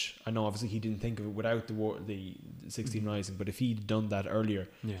approach. I know obviously he didn't think of it without the 16 Rising, but if he'd done that earlier,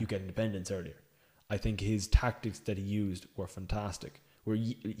 you get independence earlier. I think his tactics that he used were fantastic. Were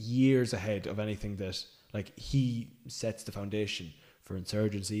years ahead of anything that, he sets the foundation for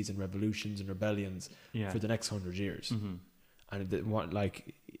insurgencies and revolutions and rebellions for the next 100 years. And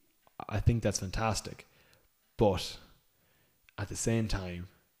I think that's fantastic. But at the same time,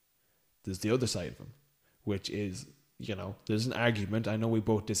 there's the other side of him, which is, there's an argument, I know we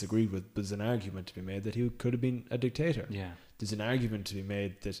both disagreed with, but there's an argument to be made that he could have been a dictator. Yeah. There's an argument to be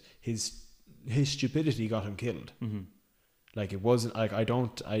made that his stupidity got him killed. It wasn't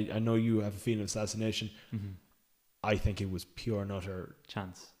I know you have a feeling of assassination. I think it was pure and utter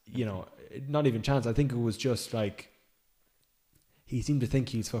chance. Not even chance. I think it was just he seemed to think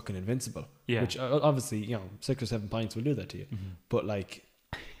he was fucking invincible. Yeah. Which obviously, 6 or 7 pints will do that to you. But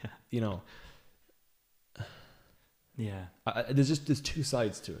there's two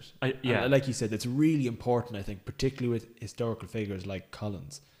sides to it. And like you said, it's really important, I think, particularly with historical figures like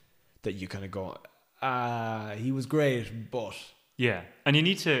Collins, that you kind of go, he was great, but... Yeah, and you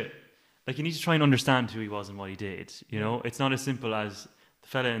need to try and understand who he was and what he did, It's not as simple as the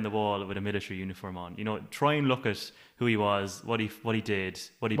fella in the wall with a military uniform on, Try and look at who he was, what he did,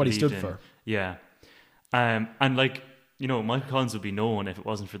 what he stood for. Yeah. And Michael Collins would be known if it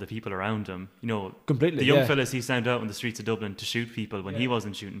wasn't for the people around him. Completely, the young fellas he sent out on the streets of Dublin to shoot people when he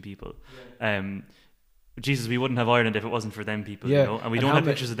wasn't shooting people. Jesus, we wouldn't have Ireland if it wasn't for them people, Yeah. you know, and we don't have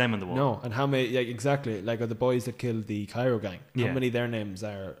pictures of them on the wall. No, and how many? Yeah, exactly. Like, are the boys that killed the Cairo gang? How Yeah. many of their names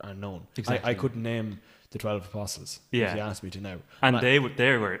are known? Exactly. I couldn't name the 12 apostles. Yeah. If you asked me to now. And they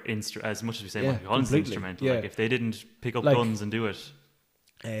were as much as we say Yeah, Michael Collins is completely. instrumental. Yeah. Like, if they didn't pick up Like, guns and do it,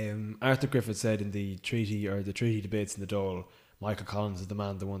 Arthur Griffith said in the treaty debates in the Dole, Michael Collins is the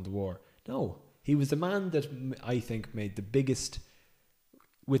man that won the war. No, he was the man that I think made the biggest,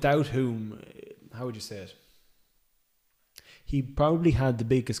 without whom, how would you say it? He probably had the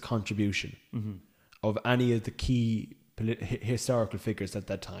biggest contribution of any of the key historical figures at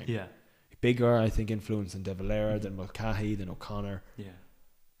that time. yeah, Bigger, I think, influence than De Valera, than Mulcahy, than O'Connor. yeah,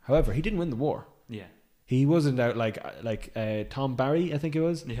 However, he didn't win the war. yeah, He wasn't out like Tom Barry, I think it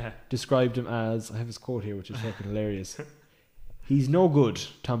was, yeah, described him as, I have his quote here, which is fucking hilarious. He's no good,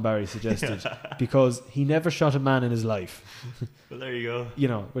 Tom Barry suggested, because he never shot a man in his life. well, there you go. You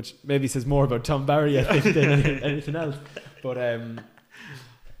know, which maybe says more about Tom Barry, I think, than anything else. But,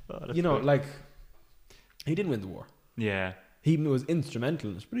 you know, like, he didn't win the war. Yeah, He was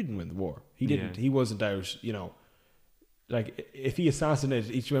instrumental in it, but he didn't win the war. He didn't. Yeah. He wasn't out, you know. Like, if he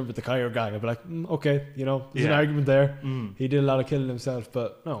assassinated each member of the Cairo gang, I'd be like, okay, you know, there's an Yeah. argument there. Mm. He did a lot of killing himself,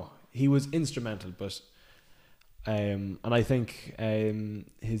 but no, he was instrumental. But, and I think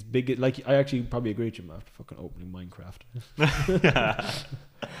his biggest, like, I actually probably agree with him after fucking opening Minecraft.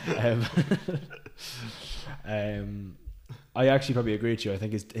 I actually probably agree with you. I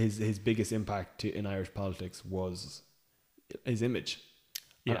think his biggest impact in Irish politics was his image.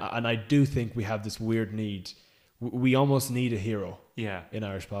 Yeah. And I do think we have this weird need. We almost need a hero yeah, in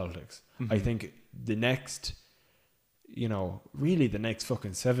Irish politics. Mm-hmm. I think the next, you know, really the next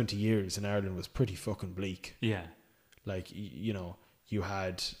fucking 70 years in Ireland was pretty fucking bleak. yeah, Like, you know, you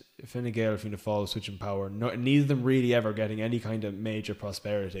had Fine Gael, Fianna Fáil switching power. Neither of them really ever getting any kind of major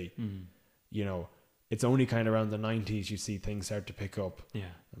prosperity. You know, it's only kind of around the 90s you see things start to pick up. yeah,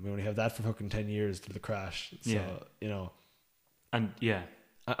 And we only have that for fucking 10 years to the crash. So, Yeah. you know, and yeah,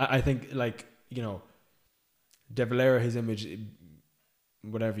 I think, like, you know, De Valera, his image,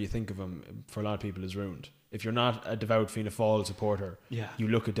 whatever you think of him, for a lot of people is ruined. If you're not a devout Fianna Fáil supporter, yeah, you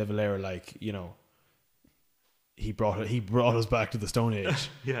look at De Valera like, you know, he brought us back to the Stone Age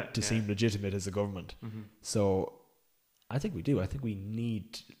yeah, to yeah. seem legitimate as a government. So I think we do. I think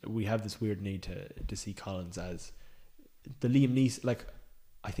we have this weird need to see Collins as the Liam Neeson. Like,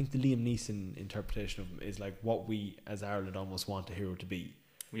 I think the Liam Neeson interpretation of him is like what we as Ireland almost want a hero to be.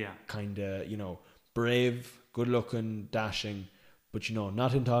 yeah, Kind of, you know, brave, good looking, dashing, but, you know,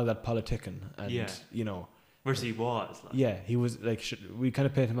 not into all that politicking. And, Yeah. you know, whereas he was like, yeah, he was like, we kind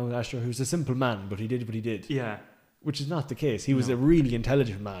of paint him out as Asher, who's a simple man, but he did what he did. yeah, Which is not the case. He was No. a really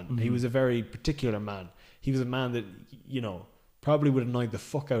intelligent man. He was a very particular man. He was a man that, you know, probably would annoy the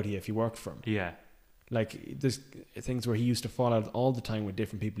fuck out of you if you worked for him. yeah, Like, there's things where he used to fall out all the time with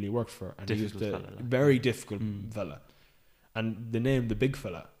different people he worked for. And he Difficult used to, fella, like. very difficult fella. And the name The Big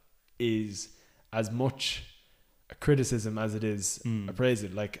Fella is as much a criticism as it is a praise.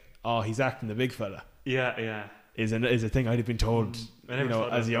 Like, oh, he's acting the big fella. yeah, yeah, Is a thing I'd have been told, I never you know,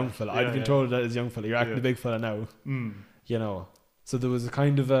 thought as a of young that. fella. Yeah, I'd have been yeah. told that as a young fella. You're acting Yeah. the big fella now. Mm. You know. So there was a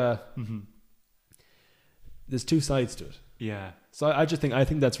kind of a... There's two sides to it. yeah. So I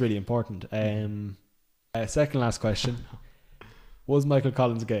think that's really important. Second last question. Was Michael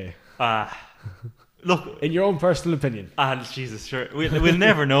Collins gay? Look, In your own personal opinion. Jesus, sure, we'll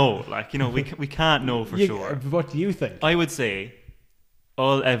never know. Like, you know, we can't know for sure. What do you think? I would say,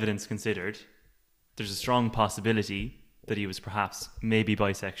 all evidence considered, there's a strong possibility that he was perhaps maybe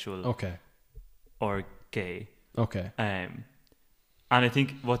bisexual Okay. or gay. Okay. And I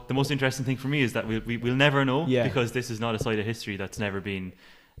think what the most interesting thing for me is that we'll never know, Yeah. because this is not a side of history that's never been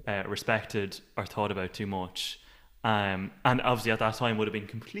respected or thought about too much. And obviously at that time would have been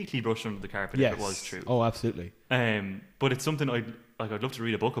completely brushed under the carpet Yes. if it was true. Oh, absolutely. But it's something I'd love to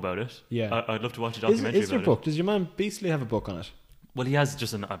read a book about it. Yeah. I'd love to watch a documentary Is there a about book? Does your man Beastly have a book on it? it. Well, he has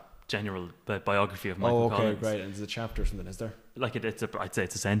just a general biography of Michael okay, Collins. great. And there's a chapter or something, is there? Like I'd say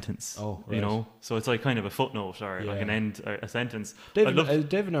it's a sentence. Oh, you right. know, so it's like kind of a footnote or like Yeah. an end, or a sentence. I'd love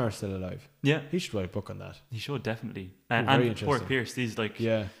David Norris still alive. yeah, He should write a book on that. he should definitely. very And interesting. Pork Pierce, these like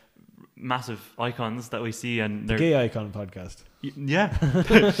Yeah. massive icons that we see, and The they're Gay Icon podcast. yeah.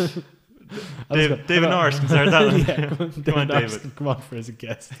 I was gonna- David Norris can start that one. Yeah, Come on, Norris David. can come on for as a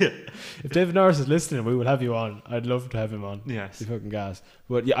guest. If David Norris is listening, we will have you on. I'd love to have him on. Yes. He's fucking gas.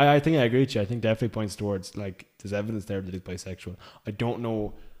 But yeah, I think I agree with you. I think definitely points towards, like, there's evidence there that he's bisexual. I don't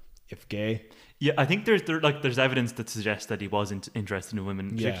know if gay. Yeah, I think there's evidence that suggests that he wasn't interested in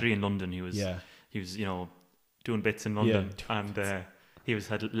women, Yeah. particularly in London. He was Yeah. you know, doing bits in London, Yeah. and he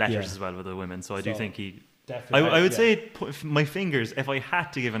had letters Yeah. as well with the women. So I do So, think he. definitely, I would yeah. say my fingers. If I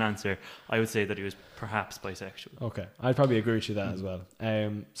had to give an answer, I would say that he was perhaps bisexual. Okay, I'd probably agree with you that as well.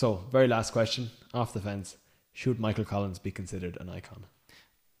 So, very last question, off the fence. Should Michael Collins be considered an icon?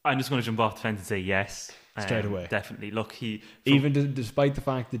 I'm just going to jump off the fence and say yes. Straight away. Definitely. Look, Even despite the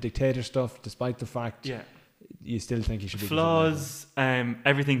fact, the dictator stuff, despite the fact, yeah. you still think he should be Flaws,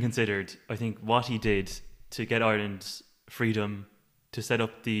 everything considered, I think what he did to get Ireland freedom, to set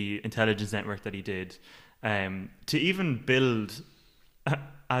up the intelligence network that he did, to even build,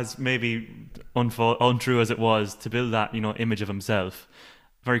 as maybe untrue as it was, to build that image of himself.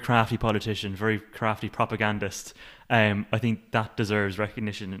 Very crafty politician, very crafty propagandist. I think that deserves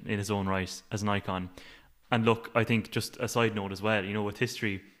recognition in his own right as an icon. And look, I think just a side note as well, with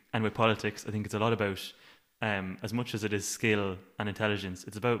history and with politics, I think it's a lot about, as much as it is skill and intelligence,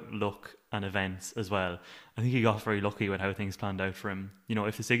 it's about luck and events as well. I think he got very lucky with how things planned out for him.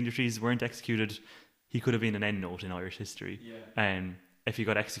 If the signatories weren't executed, he could have been an endnote in Irish history. Yeah. If he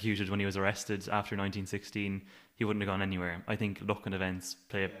got executed when he was arrested after 1916, he wouldn't have gone anywhere. I think luck and events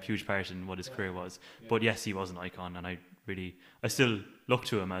play a huge part in what his career was. Yeah. But yes, he was an icon, and I still look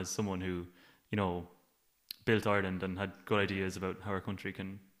to him as someone who, built Ireland and had good ideas about how our country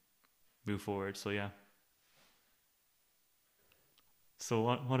can move forward. So yeah. So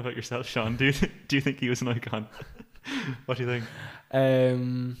what about yourself, Sean? Do you think he was an icon? What do you think?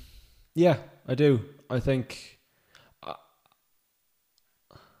 Yeah, I do. I think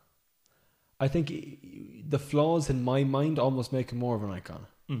the flaws in my mind almost make him more of an icon.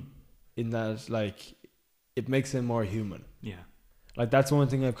 In that, like, it makes him more human. Yeah. Like, that's one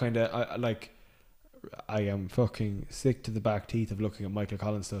thing I've kind of I am fucking sick to the back teeth of looking at Michael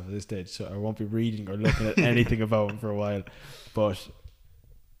Collins stuff at this stage, so I won't be reading or looking at anything about him for a while. But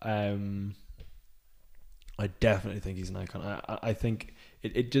I definitely think he's an icon. I think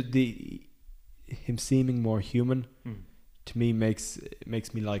it just him seeming more human to me makes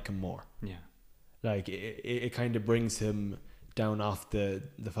me like him more. Yeah, like it kind of brings him down off the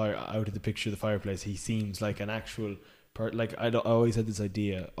fire, out of the picture of the fireplace. He seems like an actual like I always had this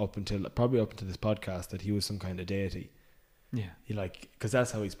idea up until this podcast that he was some kind of deity. Yeah, he because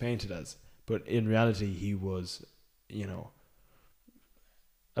that's how he's painted as. But in reality, he was,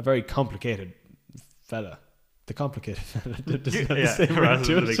 a very complicated fella. The complicated fella.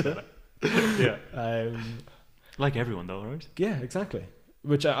 Yeah. Like everyone, though, right? Yeah, exactly.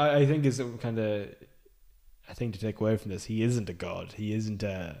 Which I think is kind of a thing to take away from this. He isn't a god. He isn't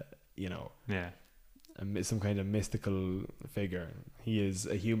some kind of mystical figure. He is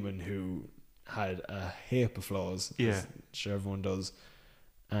a human who had a heap of flaws. Yeah, sure, everyone does,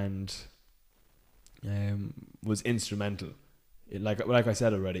 and was instrumental. Like I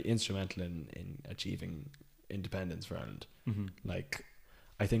said already, instrumental in achieving independence for Ireland. Mm-hmm. Like,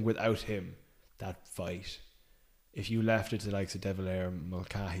 I think without him, that fight, if you left it to like De Valera,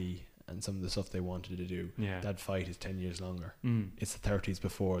 Mulcahy, and some of the stuff they wanted to do, that fight is 10 years longer. It's the 30s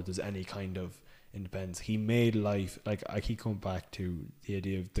before there's any kind of independence. He made life, like, I keep coming back to the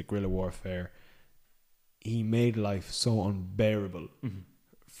idea of the guerrilla warfare. He made life so unbearable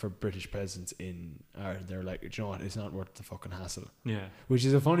for British presence in Ireland. They're like, you know what, it's not worth the fucking hassle. Yeah. Which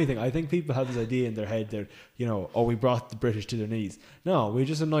is a funny thing. I think people have this idea in their head that, we brought the British to their knees. No, we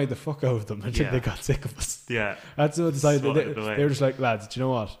just annoyed the fuck out of them until they got sick of us. Yeah. That's what decided. They were just like, lads, do you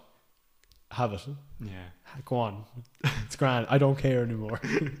know what? Have it. Yeah. Go on. It's grand. I don't care anymore.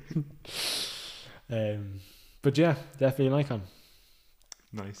 But yeah, definitely an icon.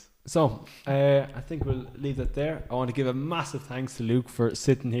 Nice. So, I think we'll leave that there. I want to give a massive thanks to Luke for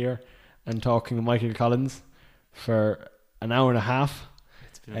sitting here and talking to Michael Collins for an hour and a half.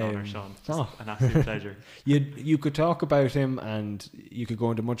 It's been an honour, Sean. An absolute pleasure. You could talk about him and you could go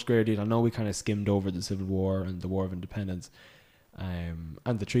into much greater detail. I know we kind of skimmed over the Civil War and the War of Independence and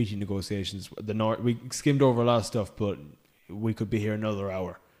the treaty negotiations. We skimmed over a lot of stuff, but we could be here another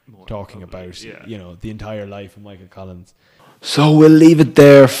hour talking about the entire life of Michael Collins. So we'll leave it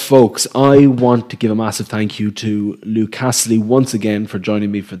there, folks. I want to give a massive thank you to Luke Casserly once again for joining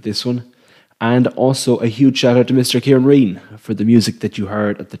me for this one. And also a huge shout out to Mr. Kieran Reen for the music that you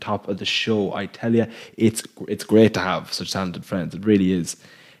heard at the top of the show. I tell you, it's great to have such talented friends. It really is.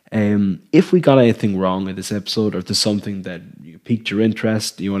 If we got anything wrong in this episode, or if there's something that piqued your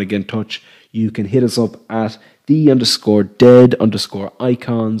interest, you want to get in touch, you can hit us up at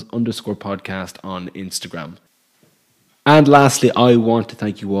 _dead_icons_podcast on Instagram. And lastly, I want to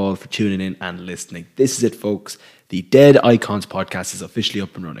thank you all for tuning in and listening. This is it, folks. The Dead Icons podcast is officially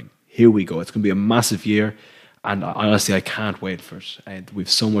up and running. Here we go. It's going to be a massive year. And honestly, I can't wait for it. And we've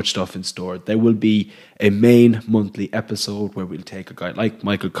so much stuff in store. There will be a main monthly episode where we'll take a guy like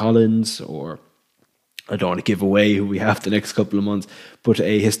Michael Collins, or I don't want to give away who we have the next couple of months, but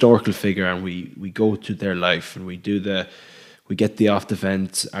a historical figure, and we go to their life and we get the off the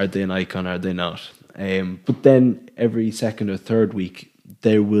fence. Are they an icon? Are they not? But then every second or third week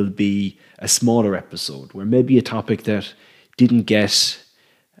there will be a smaller episode where maybe a topic that didn't get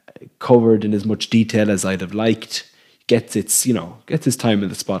covered in as much detail as I'd have liked gets its time in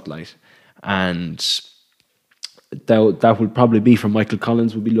the spotlight. And that will probably be from Michael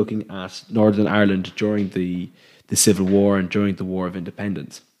Collins. We'll be looking at Northern Ireland during the Civil War and during the War of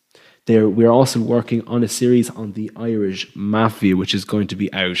Independence. We're also working on a series on the Irish Mafia, which is going to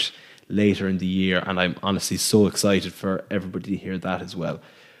be out later in the year, and I'm honestly so excited for everybody to hear that as well.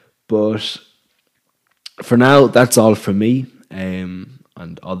 But for now, that's all from me.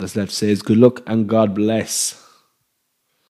 And all that's left to say is good luck and God bless.